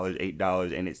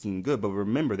 $8, and it seemed good. But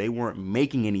remember, they weren't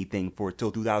making anything for it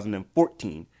till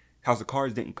 2014. House of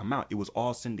Cards didn't come out. It was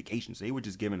all syndication. So they were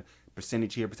just giving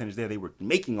percentage here, percentage there. They were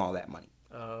making all that money.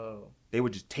 Oh. They were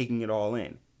just taking it all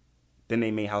in. Then they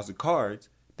made House of Cards.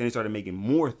 Then they started making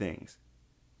more things.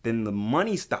 Then the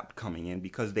money stopped coming in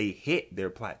because they hit their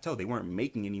plateau. They weren't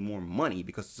making any more money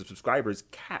because the subscribers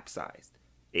capsized.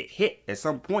 It hit at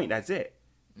some point. That's it.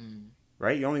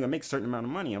 Right? You're only going to make a certain amount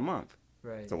of money a month.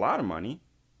 Right. It's a lot of money.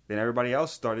 Then everybody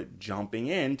else started jumping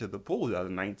into the pool.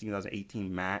 2019,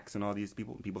 2018 Max and all these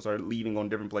people. People started leaving on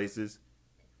different places.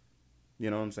 You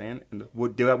know what I'm saying? And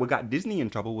what got Disney in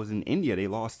trouble was in India. They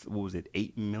lost,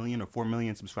 8 million or 4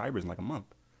 million subscribers in like a month.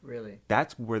 Really?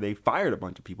 That's where they fired a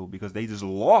bunch of people because they just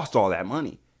lost all that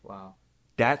money. Wow.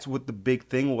 That's what the big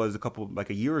thing was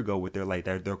a year ago with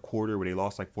their quarter where they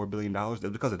lost like $4 billion. It was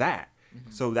because of that.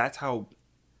 Mm-hmm. So that's how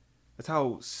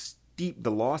steep the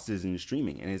losses in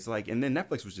streaming. And it's like, and then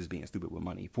Netflix was just being stupid with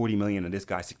money. 40 million of this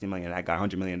guy, 60 million of that guy,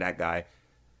 100 million of that guy.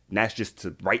 And that's just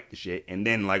to write the shit. And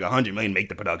then like 100 million make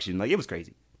the production. Like it was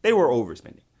crazy. They were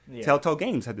overspending. Yeah. Telltale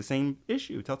Games had the same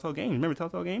issue. Telltale Games. Remember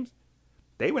Telltale Games?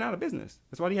 They went out of business.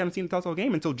 That's why you haven't seen a Telltale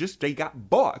game until just they got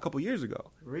bought a couple years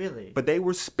ago. Really? But they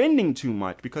were spending too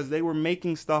much because they were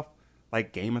making stuff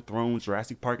like Game of Thrones,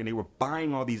 Jurassic Park, and they were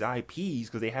buying all these IPs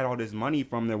because they had all this money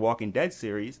from their Walking Dead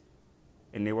series.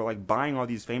 And they were like buying all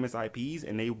these famous IPs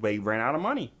and they ran out of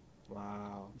money.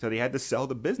 Wow. So they had to sell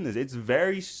the business. It's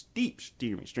very steep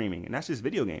streaming, and that's just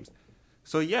video games.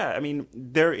 So yeah, I mean,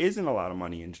 there isn't a lot of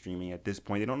money in streaming at this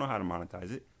point. They don't know how to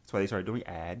monetize it. That's why they started doing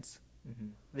ads. Mm-hmm.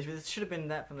 This should have been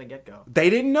that from the get-go. They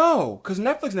didn't know because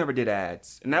Netflix never did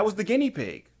ads, and that was the guinea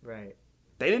pig. Right.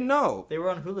 They didn't know. They were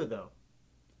on Hulu though.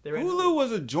 Hulu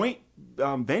was a joint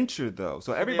venture though,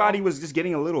 so everybody was just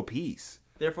getting a little piece.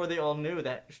 Therefore, they all knew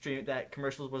that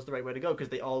commercials was the right way to go because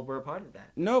they all were a part of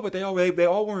that. No, but they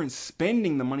all weren't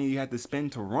spending the money you had to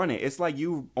spend to run it. It's like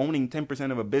you owning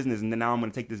 10% of a business, and then now I'm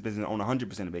going to take this business and own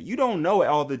 100% of it. You don't know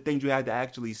all the things you had to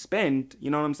actually spend.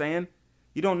 You know what I'm saying?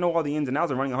 You don't know all the ins and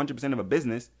outs of running 100% of a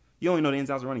business. You only know the ins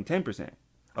and outs of running 10%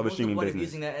 of a streaming business.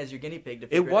 Using that as your guinea pig to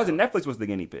figure it wasn't. Netflix was the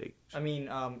guinea pig. I mean,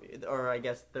 or I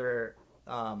guess their,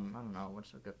 I don't know,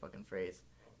 what's a good fucking phrase?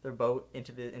 Their boat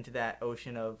into that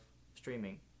ocean of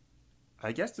streaming.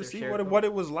 I guess to see what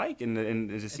it was like and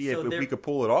to see if we could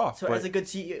pull it off. So as a good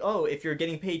CEO, if you're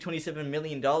getting paid $27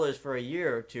 million for a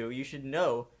year or two, you should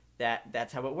know that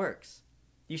that's how it works.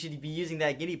 You should be using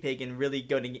that guinea pig and really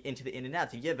going into the in and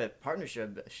outs. You have a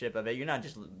partnership of it. You're not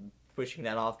just pushing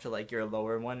that off to like your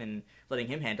lower one and letting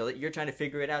him handle it. You're trying to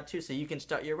figure it out too, so you can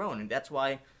start your own. And that's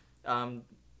why,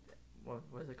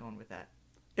 where's it going with that?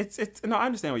 No, I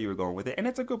understand where you were going with it, and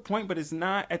it's a good point, but it's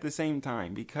not at the same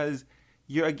time because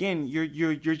you're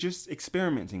just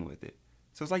experimenting with it.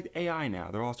 So it's like the AI now.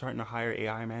 They're all starting to hire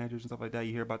AI managers and stuff like that.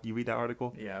 You read that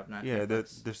article? Yeah, I've not. Yeah,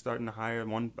 they're starting to hire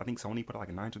one. I think Sony put like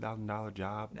a $900,000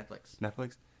 job.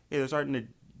 Netflix. Yeah, they're starting to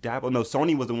dabble. No,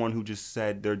 Sony was the one who just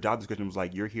said their job description was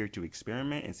like, "You're here to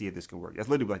experiment and see if this can work." That's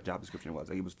literally what the job description was.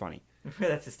 Like, it was funny.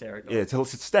 That's hysterical. Yeah, it's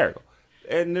hysterical.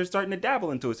 And they're starting to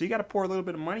dabble into it. So you got to pour a little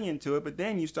bit of money into it, but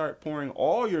then you start pouring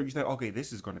you think, okay,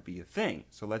 this is going to be a thing.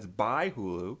 So let's buy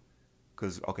Hulu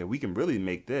because, okay, we can really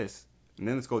make this. And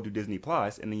then let's go do Disney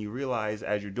Plus. And then you realize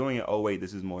as you're doing it, oh, wait,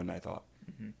 this is more than I thought.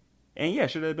 Mm-hmm. And yeah,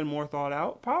 should it have been more thought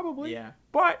out? Probably. Yeah.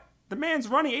 But The man's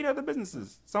running 8 other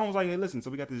businesses. Someone's like, hey, listen,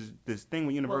 so we got this thing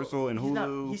with Universal and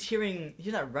Hulu.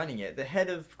 He's not running it. The head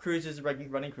of cruises is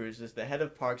running cruises. The head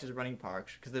of parks is running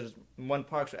parks. Because there's one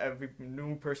park, so every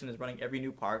new person is running every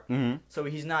new park. Mm-hmm. So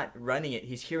he's not running it.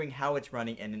 He's hearing how it's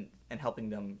running and helping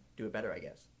them do it better, I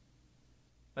guess.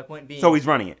 My point being... So he's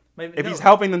running it. If he's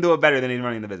helping them do it better, then he's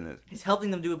running the business. He's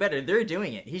helping them do it better. They're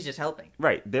doing it. He's just helping.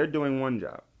 Right. They're doing one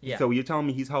job. Yeah. So you're telling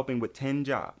me he's helping with 10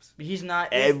 jobs. But he's not...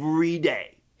 Every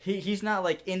day. He's not,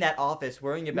 like, in that office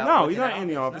worrying about... No, he's not in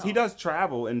the office. No. He does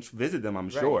travel and visit them, I'm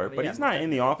sure. But he's not in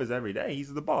the office every day.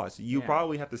 He's the boss. You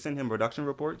probably have to send him production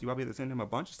reports. You probably have to send him a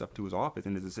bunch of stuff to his office,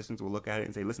 and his assistants will look at it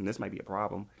and say, listen, this might be a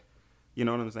problem. You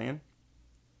know what I'm saying?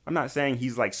 I'm not saying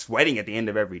he's, like, sweating at the end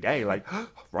of every day, like,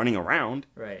 running around.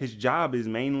 Right. His job is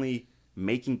mainly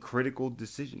making critical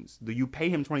decisions. You pay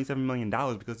him $27 million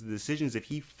because the decisions, if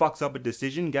he fucks up a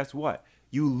decision, guess what?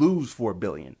 You lose $4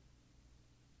 billion.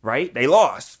 Right? They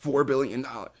lost $4 billion.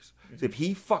 So if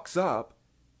he fucks up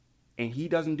and he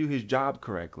doesn't do his job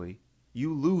correctly,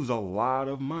 you lose a lot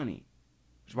of money.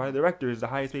 Which is why the director is the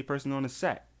highest paid person on the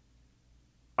set.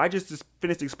 I just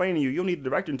finished explaining to you, you don't need a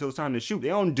director until it's time to shoot. They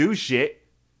don't do shit.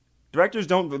 Directors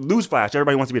don't... Newsflash,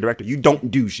 everybody wants to be a director. You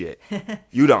don't do shit.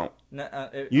 You don't.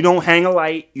 You don't hang a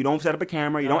light. You don't set up a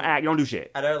camera. You don't act. You don't do shit.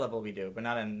 At our level, we do, but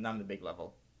not on the big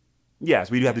level.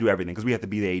 Yes, we do have to do everything because we have to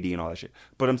be the AD and all that shit.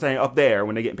 But I'm saying up there,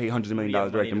 when they're getting paid hundreds of millions of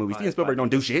dollars directing movies, Steven Spielberg don't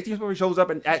do shit. Steven Spielberg shows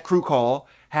up at crew call,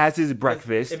 has his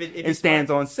breakfast, and stands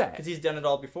on set. Because he's done it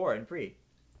all before in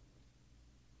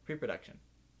pre-production.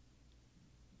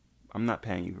 I'm not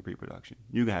paying you for pre-production.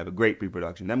 You can have a great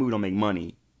pre-production. That movie don't make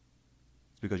money.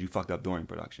 Because you fucked up during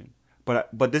production. But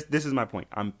this is my point.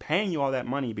 I'm paying you all that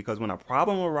money because when a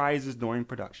problem arises during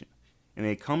production and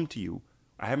they come to you,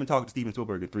 I haven't talked to Steven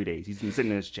Spielberg in 3 days. He's been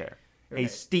sitting in his chair. Right. Hey,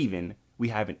 Steven, we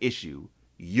have an issue.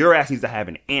 Your ass needs to have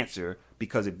an answer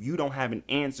because if you don't have an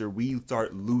answer, we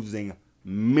start losing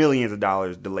millions of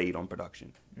dollars delayed on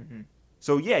production. Mm-hmm.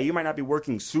 So, yeah, you might not be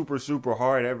working super, super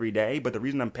hard every day, but the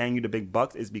reason I'm paying you the big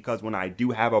bucks is because when I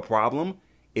do have a problem,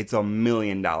 it's $1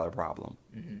 million problem.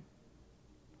 Mm-hmm.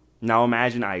 Now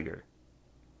imagine Iger.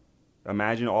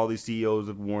 Imagine all these CEOs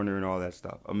of Warner and all that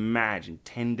stuff. Imagine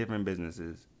 10 different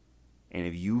businesses. And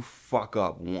if you fuck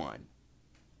up one,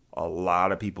 a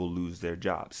lot of people lose their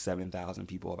jobs. 7,000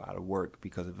 people are out of work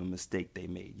because of a mistake they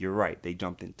made. You're right. They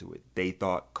jumped into it. They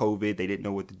thought COVID. They didn't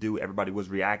know what to do. Everybody was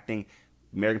reacting.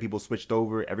 American people switched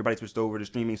over. Everybody switched over to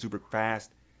streaming super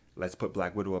fast. Let's put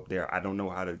Black Widow up there. I don't know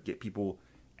how to get people...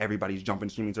 Everybody's jumping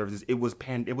streaming services. It was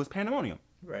pandemonium.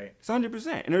 Right. It's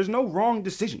 100%. And there's no wrong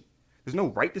decision. There's no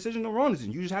right decision, no wrong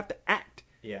decision. You just have to act.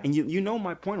 Yeah. And you know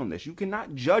my point on this. You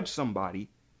cannot judge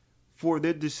somebody for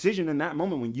their decision in that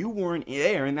moment when you weren't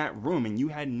there in that room and you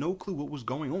had no clue what was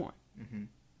going on. Mm-hmm.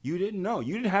 You didn't know.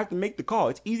 You didn't have to make the call.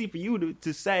 It's easy for you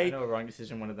to say... I know a wrong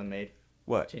decision one of them made.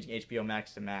 What? Changing HBO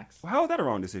Max to Max. Well, how is that a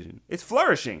wrong decision? It's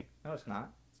flourishing. No, it's not.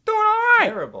 It's doing all right.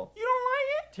 Terrible. You don't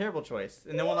like it? Terrible choice.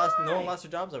 And no one lost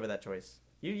their jobs over that choice.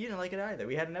 You didn't like it either.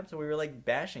 We had an episode where we were like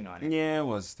bashing on it. Yeah, it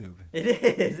was stupid. It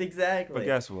is, exactly. But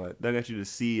guess what? That got you the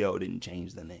CEO didn't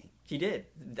change the name. He did.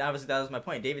 That was my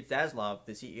point. David Zaslav,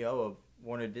 the CEO of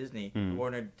Warner Disney,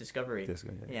 Warner Discovery.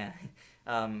 Yeah.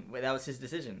 That was his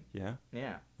decision. Yeah?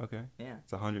 Yeah. Okay. Yeah.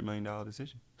 It's a $100 million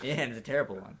decision. Yeah, and it's a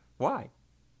terrible one. Why?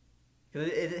 Because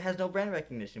it has no brand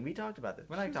recognition. We talked about this.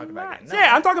 We're not talking about it. No.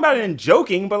 Yeah, I'm talking about it in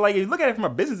joking, but like if you look at it from a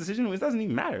business decision, it doesn't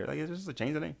even matter. Like it's just a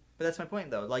change of name. But that's my point,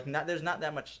 though. Like, there's not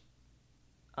that much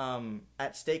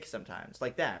at stake sometimes.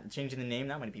 Like that. Changing the name,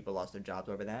 not many people lost their jobs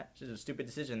over that. It's just a stupid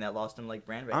decision that lost them, like,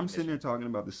 brand recognition. I'm sitting there talking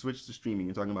about the switch to streaming.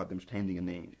 You're talking about them changing a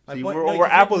name. See, point, we're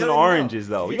apples and oranges,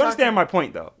 though. You understand my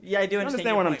point, though? Yeah, I do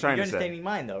understand what I'm trying to say. You're understanding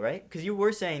mine, though, right? Because you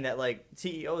were saying that, like,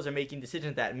 CEOs are making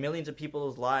decisions that millions of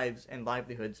people's lives and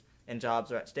livelihoods and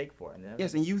jobs are at stake for.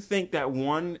 Yes, and you think that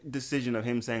one decision of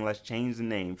him saying, let's change the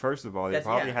name, first of all, they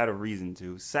probably had a reason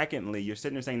to. Secondly, you're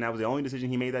sitting there saying that was the only decision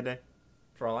he made that day?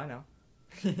 For all I know.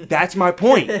 That's my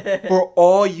point. For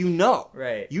all you know.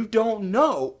 Right. You don't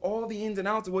know all the ins and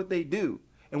outs of what they do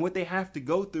and what they have to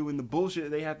go through and the bullshit that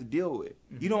they have to deal with.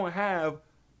 Mm-hmm. You don't have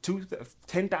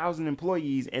 10,000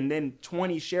 employees and then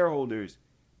 20 shareholders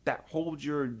that hold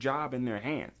your job in their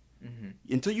hands.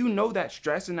 Mm-hmm. Until you know that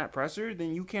stress and that pressure,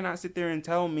 then you cannot sit there and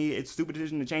tell me it's a stupid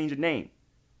decision to change the name.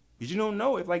 Because you don't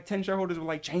know if like 10 shareholders were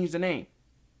like, change the name.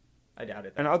 I doubt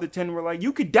it. And the other 10 were like,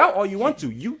 you could doubt all you want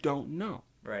to. You don't know.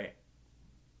 Right.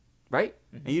 Right?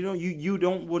 Mm-hmm. And you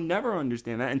will never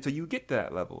understand that until you get to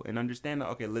that level and understand that,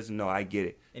 okay, listen, no, I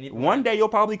get it. One day you'll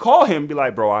probably call him and be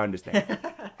like, bro, I understand.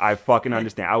 I fucking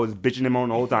understand. I was bitching him on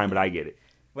the whole time, but I get it.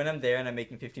 When I'm there and I'm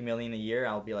making $50 million a year,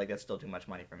 I'll be like, that's still too much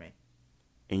money for me.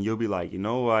 And you'll be like, you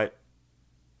know what?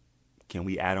 can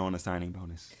we add on a signing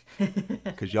bonus?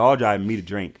 Because y'all driving me to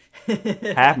drink.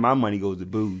 Half my money goes to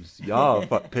booze. Y'all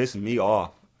pissing me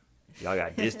off. Y'all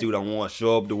got this dude don't want to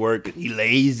show up to work because he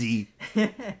lazy.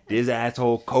 This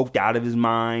asshole coked out of his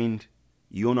mind.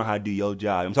 You don't know how to do your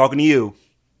job. I'm talking to you.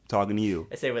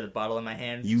 I say with a bottle in my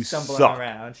hand, you stumbling suck.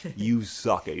 around. You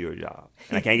suck at your job.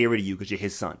 And I can't get rid of you because you're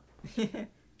his son.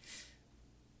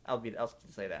 I'll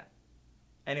say that.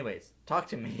 Anyways, talk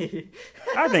to me.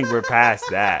 I think we're past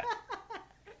that.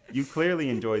 You clearly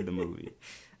enjoyed the movie.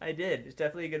 I did. It's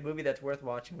definitely a good movie that's worth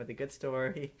watching with a good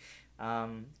story.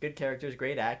 Good characters,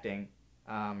 great acting.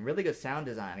 Really good sound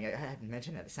design. I hadn't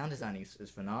mentioned that. The sound design is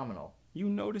phenomenal. You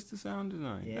noticed the sound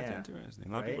design. Yeah. That's interesting.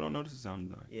 A lot of people don't notice the sound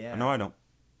design. Yeah. I know I don't.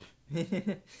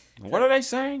 What are they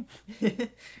saying?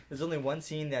 There's only one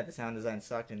scene that the sound design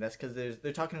sucked, and that's because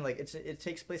they're talking like it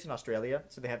takes place in Australia,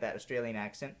 so they have that Australian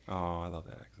accent. Oh, I love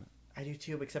that accent. I do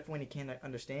too, except for when you can't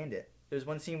understand it. There's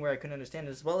one scene where I couldn't understand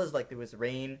it, as well as like there was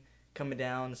rain coming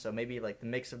down, so maybe like the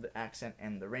mix of the accent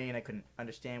and the rain, I couldn't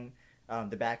understand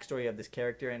the backstory of this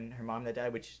character and her mom that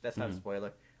died, which that's not a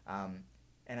spoiler. And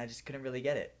I just couldn't really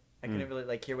get it. I couldn't really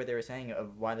like hear what they were saying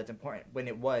of why that's important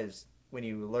when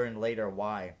you learn later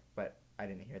why, but I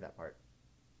didn't hear that part.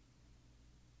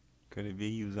 Could it be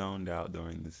you zoned out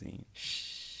during the scene?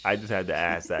 I just had to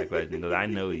ask that question because I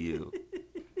know you.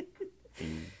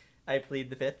 I plead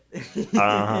the fifth.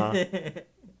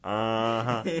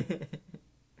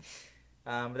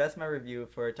 But that's my review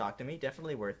for Talk to Me.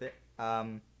 Definitely worth it.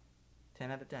 10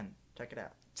 out of 10. Check it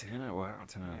out. 10 out of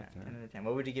 10. 10 out of 10.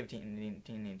 What would you give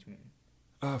Teenage Mutant?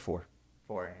 4.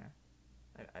 4,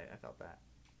 yeah. I felt that.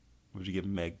 What would you give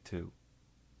Meg 2?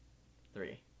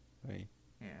 3. 3.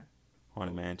 Yeah.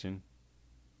 Haunted Mansion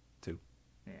 2.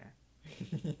 Yeah.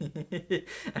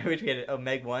 I wish we had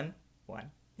Meg 1.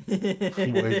 1.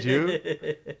 Would you?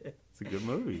 It's a good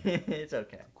movie. It's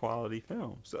okay. Quality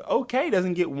film. So okay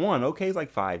doesn't get 1. Okay is like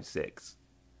 5, 6.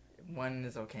 1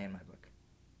 is okay in my book.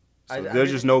 So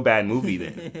there's just no bad movie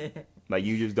then. Like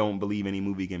you just don't believe any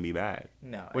movie can be bad.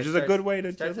 No. Which is a good way to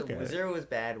look at it. 0 is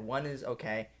bad, 1 is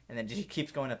okay, and then just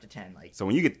keeps going up to 10. Like so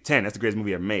when you get to 10, that's the greatest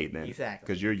movie ever made then. Exactly.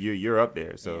 Because you're up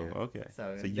there. So yeah. okay.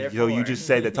 So you just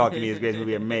said that Talk to Me is the greatest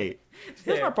movie ever made.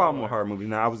 Here's my problem with horror movies.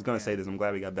 Now I was gonna say this. I'm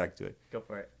glad we got back to it. Go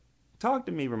for it. Talk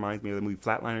to Me reminds me of the movie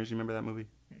Flatliners. You remember that movie?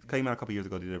 It came out a couple years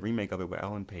ago. They did a remake of it with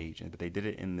Ellen Page, but they did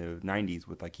it in the 90s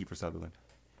with like Kiefer Sutherland.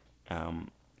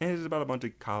 And it's about a bunch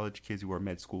of college kids who are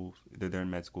med schools. They're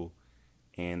in med school,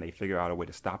 and they figure out a way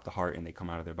to stop the heart, and they come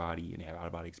out of their body, and they have out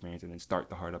of body experience, and then start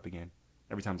the heart up again.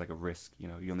 Every time it's like a risk. You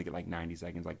know, you only get like 90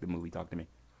 seconds, like the movie Talk to Me.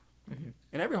 Mm-hmm.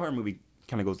 And every horror movie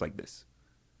kind of goes like this.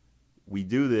 We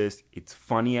do this. It's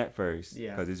funny at first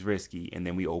because it's risky, and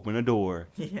then we open a door,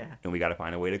 and we got to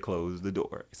find a way to close the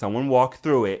door. Someone walked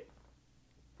through it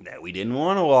that we didn't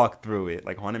want to walk through it.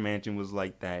 Like Haunted Mansion was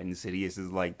like that, Insidious is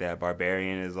like that,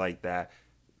 Barbarian is like that,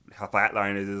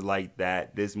 Flatliners is like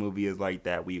that. This movie is like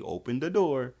that. We opened the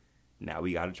door. Now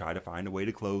we got to try to find a way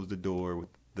to close the door with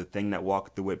the thing that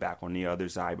walked through it back on the other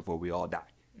side before we all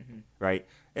die. Mm-hmm. Right?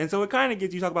 And so it kind of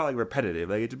gets, you talk about like repetitive.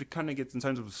 Like it just kind of gets in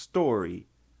terms of a story.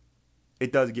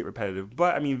 It does get repetitive.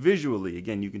 But I mean, visually,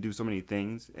 again, you can do so many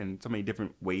things and so many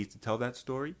different ways to tell that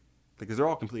story. Because they're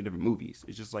all completely different movies.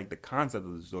 It's just like the concept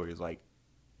of the story is like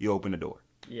you open a door.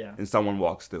 Yeah. And someone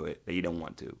walks through it that you don't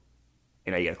want to.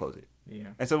 And now you got to close it. Yeah.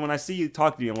 And so when I see you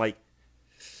talk to me, I'm like,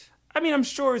 I mean, I'm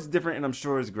sure it's different and I'm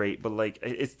sure it's great, but like,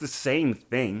 it's the same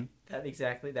thing.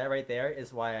 That right there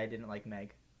is why I didn't like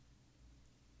Meg.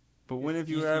 But when have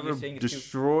you ever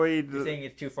destroyed... You're saying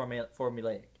it's too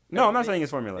formulaic. No, I'm not saying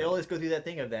it's formulaic. They always go through that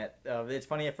thing of that. It's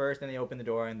funny at first, then they open the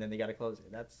door, and then they got to close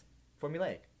it. That's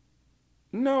formulaic.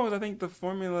 No, I think the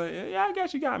formula... Yeah, I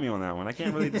guess you got me on that one. I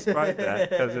can't really describe that.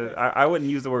 Because I wouldn't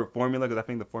use the word formula because I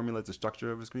think the formula is the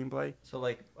structure of a screenplay. So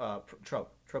like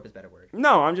trope. Trope is a better word.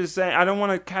 No, I'm just saying I don't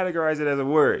want to categorize it as a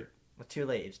word. Well, too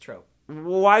late. It's trope.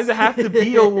 Why does it have to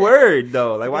be a word,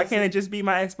 though? Like, why can't it just be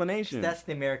my explanation? That's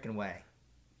the American way.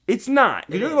 It's not.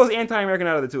 You're the most anti-American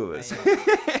out of the two of us.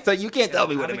 So you can't tell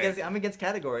me what I'm against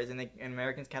categories, and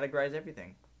Americans categorize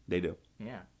everything. They do.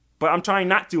 Yeah. But I'm trying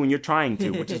not to, and you're trying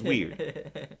to, which is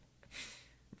weird.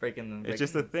 Breaking it's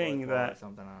just a thing that...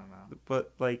 Something, I don't know.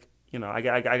 But, like, you know, I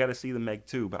got to see the Meg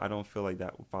too, but I don't feel like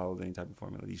that follows any type of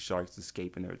formula. These sharks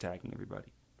escape and they're attacking everybody.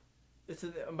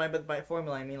 By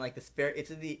formula, I mean like it's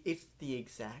the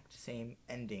exact same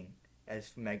ending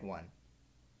as Meg 1.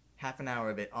 Half an hour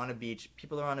of it on a beach.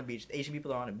 People are on a beach. Asian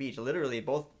people are on a beach. Literally,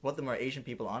 both of them are Asian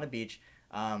people on a beach.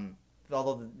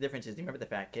 all the differences. Do you remember the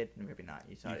fat kid? Maybe not.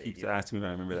 You saw You it. keep asking me if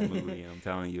I remember that movie. I'm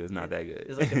telling you, it's not that good.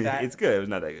 There's like a fat... It's good. It was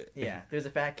not that good. Yeah, there's a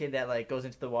fat kid that like goes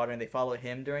into the water, and they follow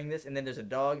him during this. And then there's a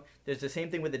dog. There's the same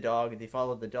thing with the dog. They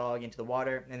follow the dog into the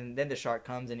water, and then the shark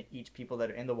comes and eats people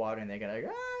that are in the water, and they're gonna like,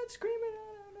 it's screaming,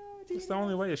 oh no, It's the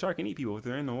only way a shark can eat people if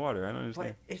they're in the water. I don't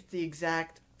understand. But it's the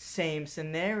exact same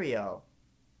scenario.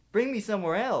 Bring me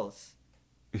somewhere else.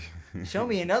 Show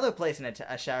me another place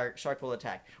a shark will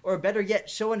attack. Or better yet,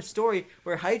 show a story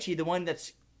where Haichi, the one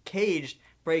that's caged,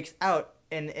 breaks out,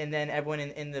 and then everyone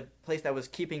in the place that was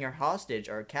keeping her hostage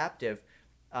or captive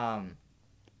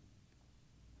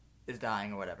is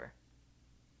dying or whatever.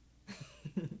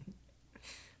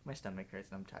 My stomach hurts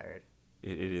and I'm tired.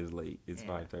 It is late. It's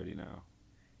 5:30 now.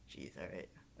 Jeez, all right.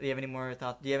 Do you have any more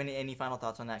thoughts? Do you have any final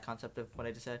thoughts on that concept of what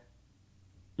I just said?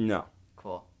 No.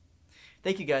 Cool.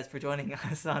 Thank you guys for joining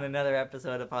us on another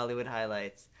episode of Hollywood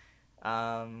Highlights.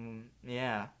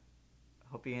 Yeah.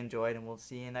 Hope you enjoyed, and we'll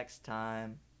see you next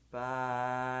time.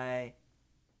 Bye.